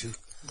that one too.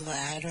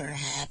 glad or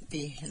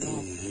happy, you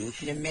know.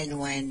 The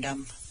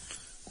Minwandam,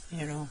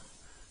 you know.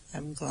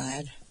 I'm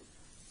glad.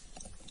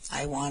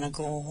 I want to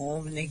go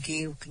home.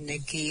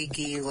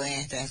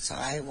 Nagigiwe. That's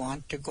I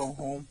want to go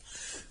home.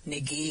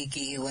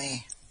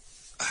 Nagigiwe.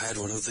 I had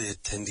one of the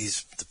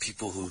attendees, the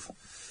people who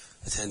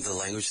attend the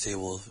language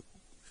table,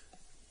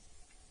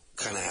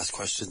 kind of ask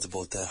questions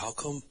about that. How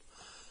come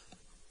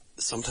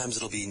sometimes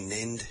it'll be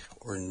nind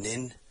or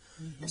nin,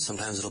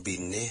 sometimes it'll be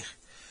ne,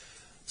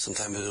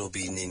 sometimes it'll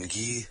be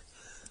ningi?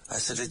 I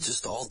said it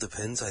just all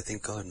depends, I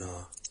think, on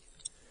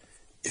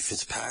if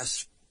it's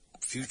past,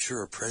 future,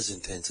 or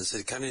present tense. I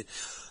said kind of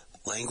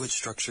language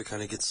structure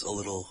kind of gets a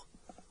little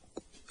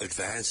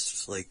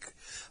advanced, like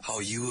how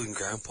you and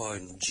Grandpa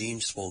and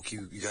Gene spoke.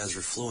 You guys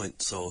were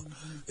fluent, so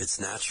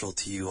it's natural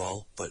to you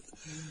all, but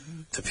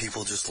to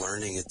people just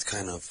learning, it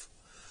kind of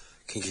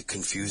can get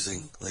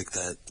confusing, like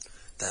that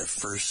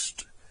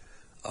first,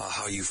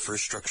 how you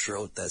first structure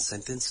out that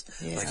sentence,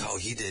 like how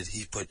he did.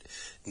 He put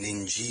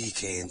ninji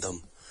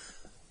kandam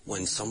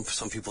when some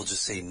people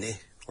just say ne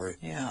or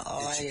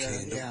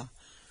The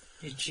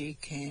G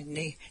can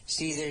ne.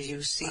 See, there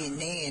you see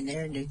ne in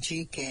there, the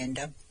G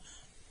kandam,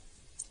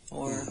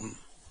 or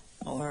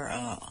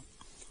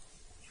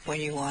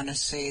when you want to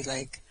say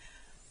like,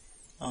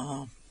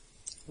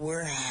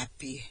 we're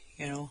happy,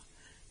 you know,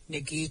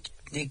 Nagi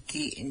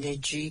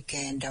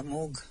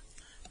kandamug.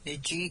 The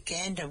G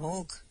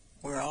Kandamug,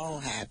 we're all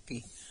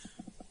happy.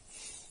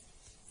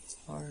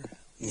 Or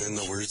and then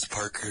the words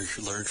Parker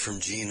learned from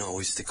Gene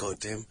always stick out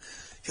to him.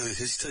 He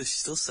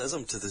still says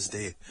them to this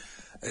day.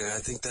 And I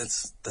think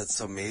that's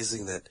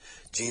amazing that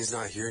Gene's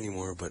not here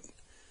anymore, but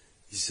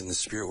he's in the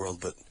spirit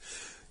world. But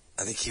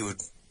I think he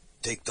would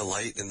take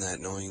delight in that,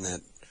 knowing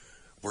that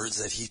words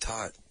that he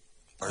taught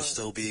are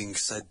still being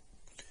said.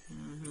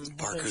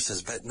 Parker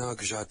says, "Betna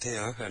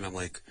gjatea," and I'm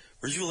like,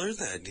 "Where'd you learn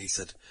that?" And he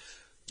said,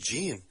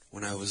 "Gene,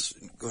 when I was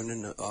going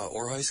in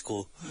or high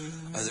school."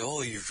 I said,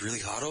 "Oh, you're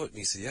really hot out?" And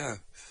he said, "Yeah."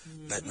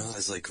 Betna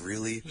is like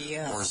really,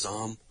 or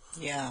zam,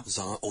 yeah,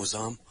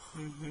 ozam.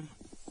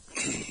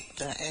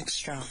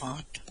 extra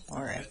hot,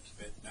 or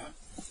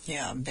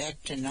yeah,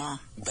 betna.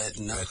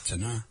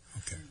 Betna.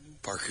 Okay.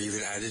 Parker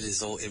even added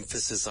his own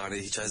emphasis on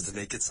it. He tries to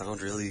make it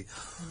sound really,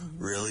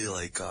 really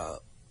like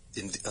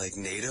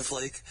native,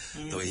 like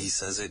the way he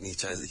says it, and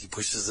he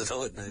pushes it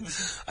out. And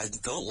I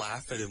don't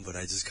laugh at him, but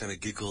I just kind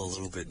of giggle a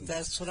little bit.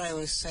 That's what I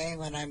was saying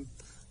when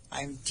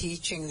I'm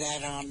teaching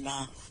that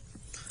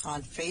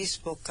on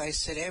Facebook. I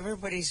said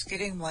everybody's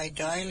getting my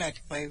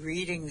dialect by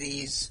reading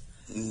these.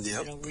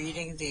 Yep.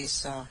 Reading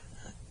these.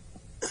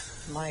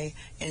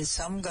 And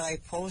some guy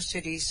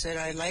posted. He said,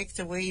 "I like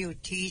the way you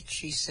teach."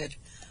 He said,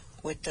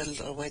 with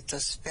the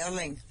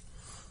spelling,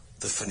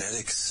 the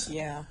phonetics.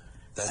 Yeah.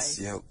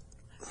 Yep.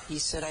 He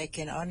said, "I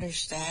can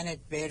understand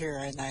it better,"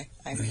 and I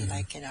mean,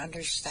 I can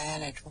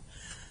understand it,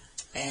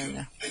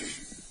 and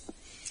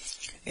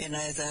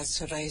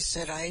that's what I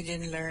said. I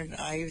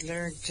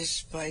learned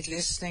just by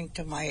listening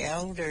to my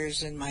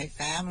elders in my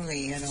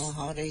family,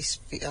 how they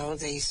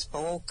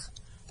spoke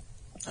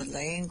the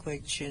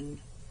language,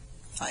 and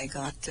I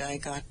got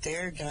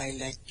their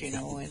dialect, and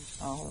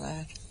all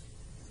that.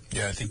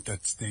 Yeah, I think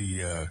that's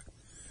the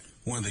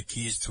one of the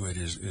keys to it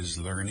is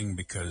learning,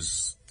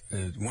 because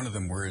one of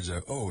them words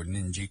are,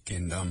 ninjik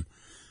and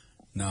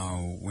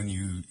Now, when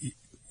you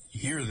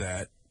hear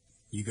that,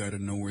 you got to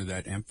know where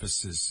that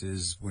emphasis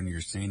is when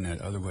you're saying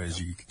that. Otherwise,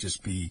 you could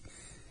just be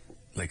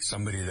like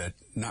somebody that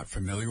not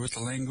familiar with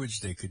the language.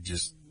 They could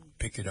just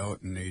pick it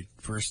out, and the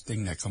first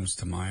thing that comes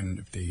to mind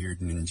if they hear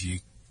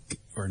ninjik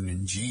or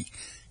ninjik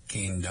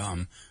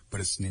kingdom, but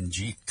it's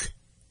ninjik,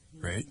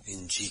 right?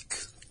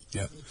 Ninjik.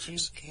 Yeah.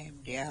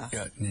 Yeah.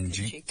 Yeah,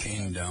 ninjik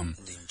kingdom.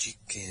 Ninjik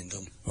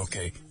kingdom.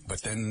 Okay,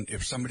 but then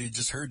if somebody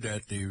just heard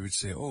that, they would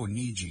say,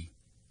 niji,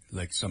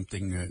 like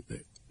something,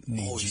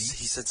 niji. Oh, he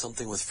said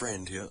something with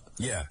friend, yeah.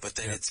 Yeah. But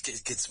then it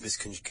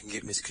can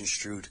get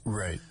misconstrued.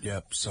 Right,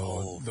 yep.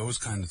 So those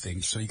kind of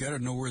things. So you got to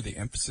know where the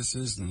emphasis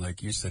is, and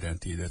like you said,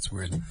 Auntie, that's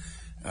where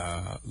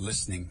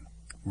listening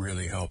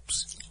really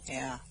helps.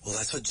 Yeah. Well,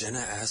 that's what Jenna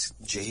asked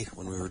Jay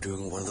when we were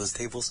doing one of those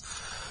tables.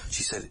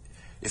 She said,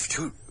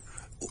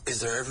 is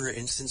there ever an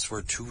instance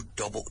where two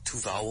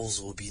vowels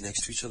will be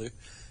next to each other?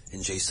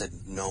 And Jay said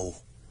no.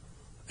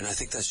 And I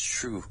think that's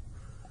true.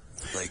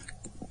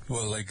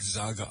 Like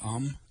zaga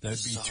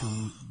that'd be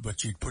two,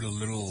 but you'd put a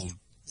little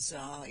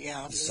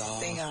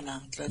thing on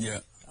a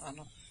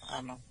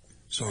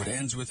So it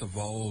ends with a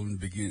vowel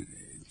and it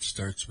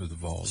starts with a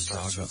vowel.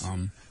 Zaga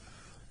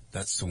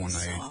that's the one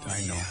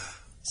I know.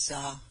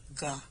 Zaga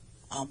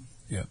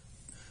Yeah.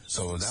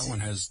 So that one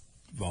has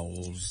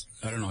vowels.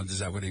 I don't know. Is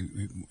that what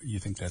you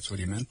think that's what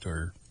he meant,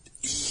 or?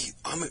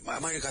 I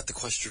might have got the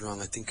question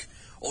wrong. I think.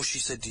 Oh, she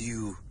said, do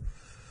you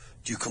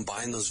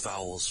combine those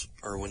vowels,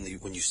 or when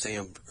you say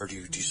them, or do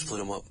you split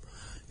them up?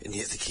 And I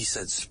think he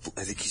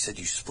said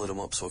you split them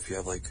up. So if you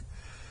have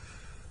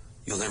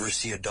you'll never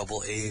see a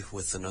double A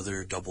with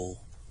another double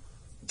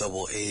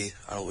A,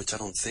 which I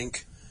don't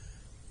think.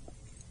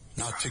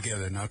 Not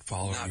together, not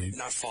following.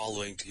 Not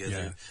following together.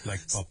 Yeah,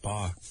 like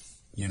papa,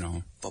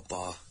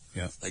 Papa.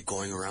 Yeah. Like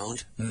going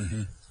around.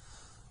 Mm-hmm.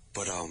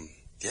 But,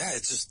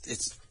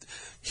 it's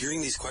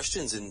hearing these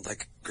questions, and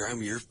like,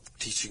 Graham, your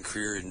teaching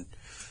career, and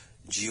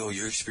Gio,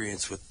 your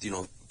experience with,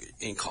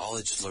 in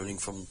college, learning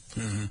from,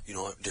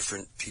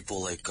 different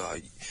people, like,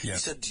 you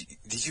said,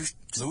 did you?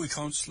 Louis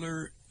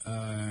Counselor,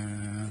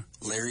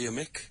 Larry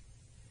Amick?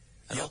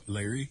 Yep,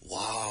 Larry.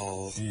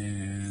 Wow.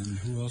 And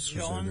who else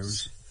was there? There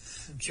was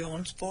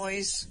Jones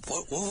Boys.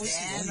 What was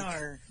Dan he like?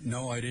 or?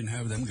 No, I didn't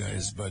have them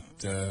guys, but,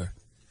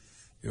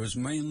 it was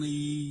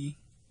mainly,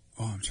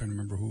 I'm trying to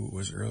remember who it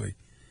was early.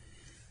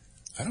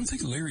 I don't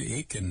think Larry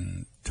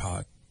Aiken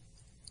taught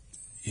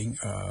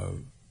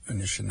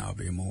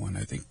Anishinaabe Moan.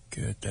 I think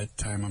at that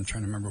time, I'm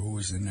trying to remember who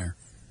was in there.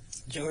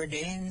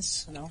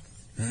 Jordanes, no?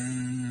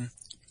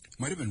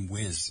 Might have been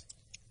Wiz.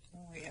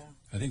 Oh, yeah.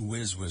 I think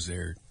Wiz was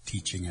there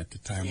teaching at the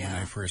time when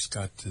I first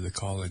got to the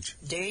college.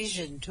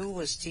 Dejan, too,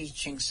 was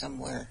teaching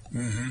somewhere.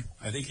 Mm-hmm.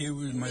 I think he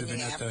might have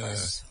been at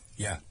the...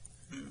 Yeah.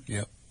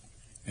 Yep.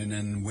 And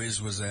then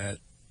Wiz was at...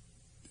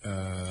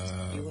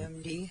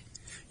 UMD?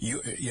 He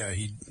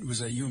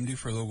was at UMD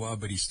for a little while,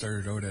 but he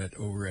started out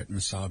over at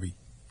Misabi.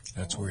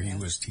 That's where he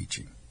was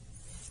teaching.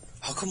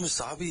 How come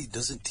Misabi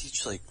doesn't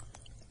teach,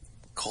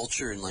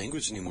 culture and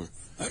language anymore?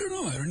 I don't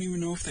know. I don't even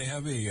know if they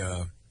have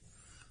a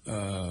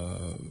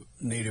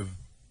native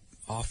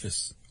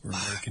office or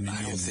American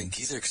Indian. I don't think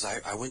either, because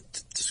I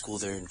went to school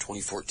there in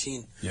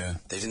 2014. Yeah.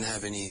 They didn't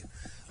have any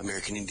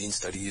American Indian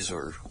studies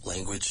or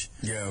language.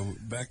 Yeah,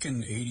 back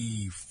in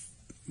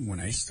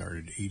when I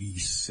started,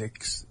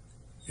 86,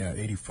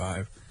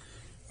 85,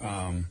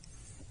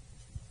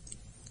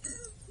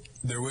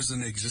 there was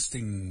an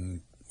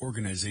existing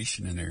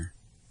organization in there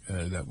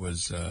that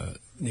was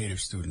Native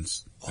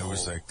students. That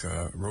was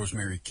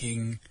Rosemary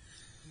King,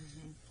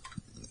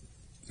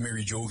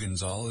 Mary Jo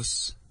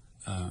Gonzalez,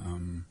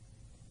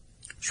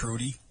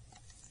 Trudy,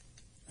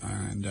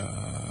 and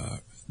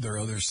their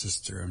other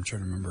sister. I'm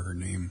trying to remember her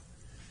name.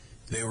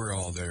 They were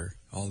all there,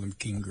 all them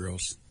King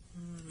girls.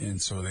 And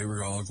so they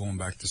were all going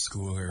back to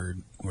school, or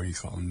what do you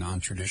call them,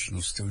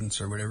 non-traditional students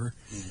or whatever.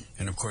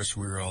 And of course,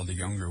 we were all the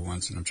younger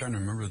ones, and I'm trying to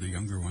remember the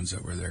younger ones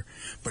that were there.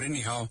 But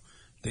anyhow,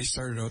 they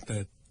started out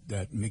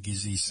that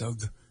Migizi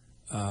Sug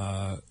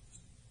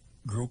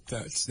group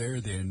that's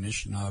there, the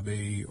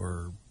Anishinaabe,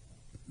 or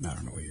I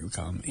don't know what you would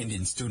call them,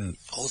 Indian Student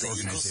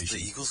Organization.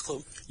 The Eagles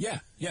Club? Yeah.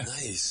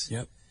 Nice.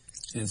 Yep.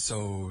 And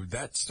so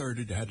that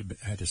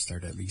had to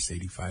start at least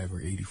 85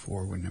 or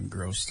 84 when them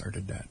girls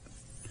started that.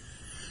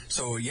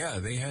 So yeah,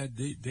 they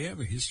have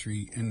a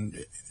history,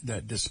 and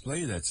that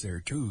display that's there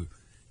too.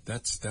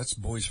 That's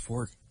Boys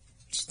Fork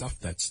stuff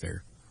that's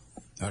there.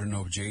 I don't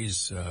know if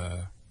Jay's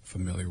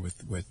familiar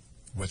with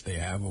what they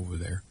have over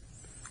there.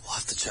 We'll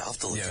have to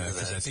look into that. Yeah,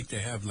 because I think they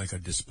have like a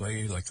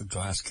display, like a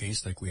glass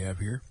case like we have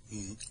here,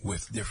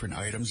 with different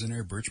items in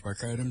there, birch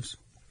bark items.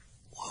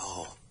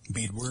 Wow.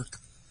 Beadwork.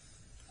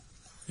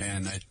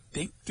 And I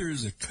think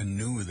there's a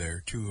canoe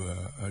there too,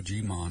 a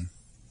G-Mon.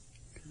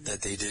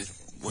 That they did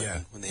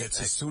when they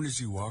it's as soon as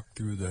you walk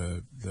through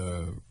the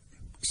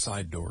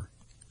side door.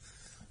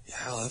 Yeah,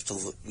 I'll have to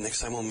look.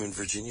 Next time I'm in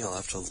Virginia, I'll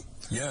have to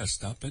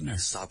stop in there.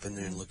 Stop in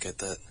there and look at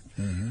that.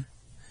 Mm-hmm.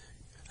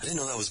 I didn't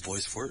know that was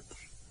Boys Fort.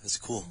 That's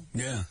cool.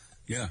 Yeah.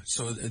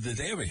 So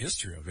they have a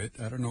history of it.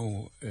 I don't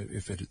know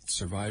if it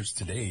survives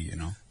today, you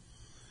know.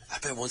 I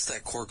bet once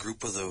that core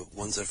group of the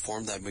ones that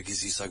formed that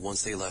Migizi Sug,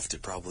 once they left,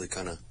 it probably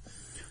kind of...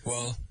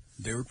 Well,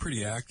 they were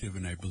pretty active,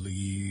 and I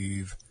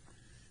believe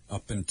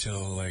up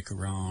until like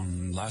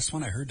around last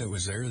one I heard that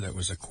was there, that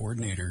was a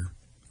coordinator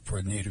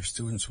for Native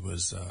students,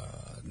 was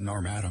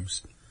Norm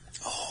Adams.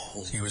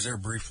 Oh. He was there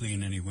briefly,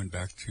 and then he went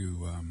back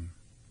to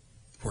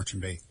Fortune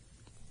Bay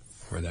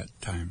for that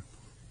time.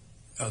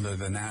 Other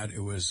than that,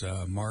 it was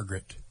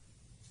Margaret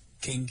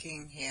King.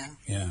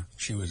 Yeah,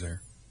 she was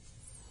there.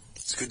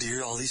 It's good to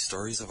hear all these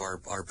stories of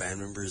our band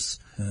members,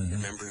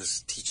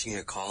 members teaching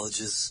at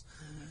colleges.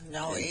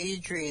 Now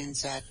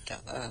Adrian's at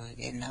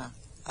in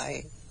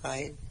I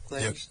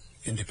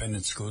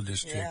Independent School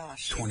District,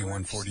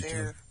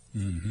 2142.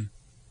 Mm-hmm.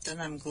 Then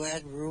I'm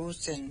glad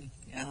Ruth and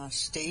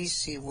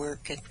Stacy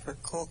working for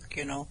Cook,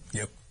 you know.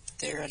 Yep.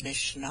 They're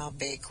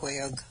Anishinaabe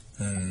Quayog.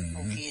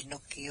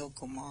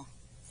 Okinokioguma.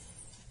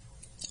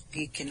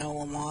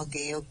 Gikinawama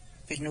Gail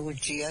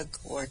Binujiag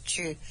or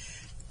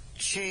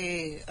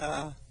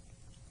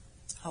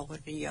how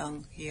would the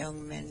young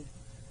men,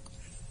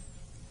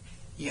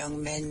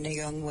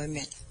 young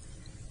women.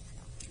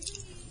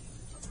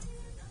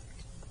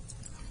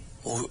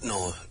 Oh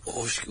no,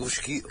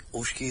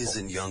 Oshki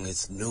isn't young,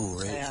 it's new,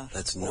 right? Yeah.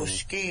 That's new.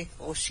 Oshki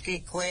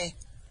Kwe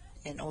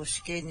and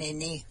Oshki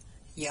Nini,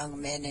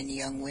 young men and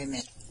young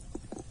women.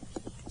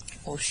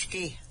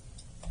 Oshki,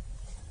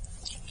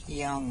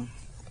 young.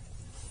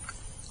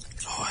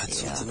 Oh, I had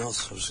something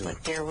else.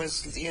 But there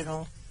was, you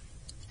know,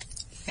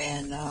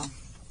 and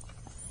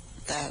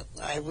that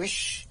I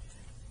wish,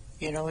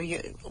 you know,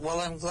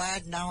 I'm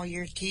glad now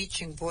you're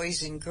teaching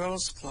Boys and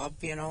Girls Club,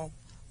 you know,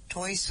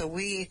 twice a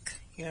week,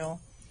 you know.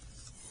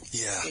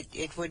 Yeah.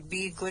 It would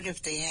be good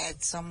if they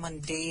had someone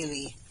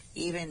daily,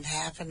 even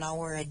half an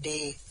hour a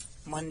day,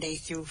 Monday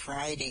through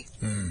Friday.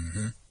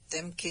 Mm-hmm.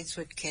 Them kids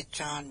would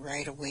catch on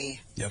right away.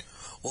 Yep.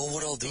 Well,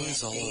 what I'll do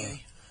is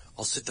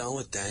I'll sit down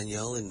with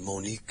Danielle and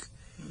Monique.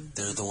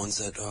 They're the ones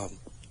that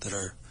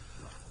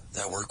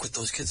work with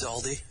those kids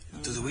all day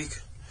through the week.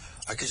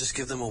 I could just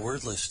give them a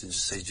word list and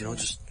just say, you know,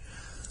 just...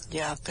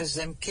 Yeah, because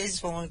them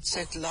kids won't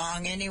sit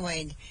long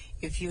anyway.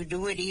 If you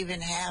do it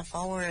even half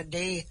hour a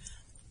day,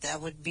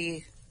 that would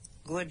be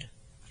good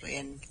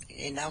and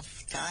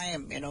enough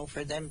time, you know,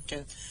 for them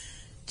to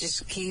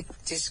just keep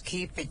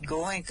it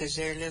going, because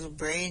their little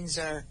brains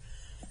are,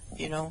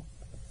 you know,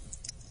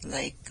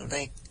 like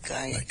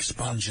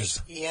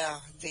sponges. Yeah,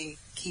 they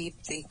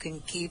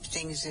can keep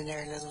things in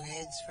their little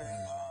heads for a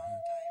long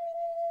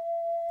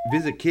time.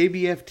 Visit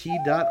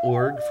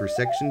kbft.org for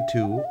Section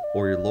 2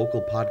 or your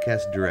local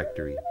podcast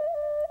directory.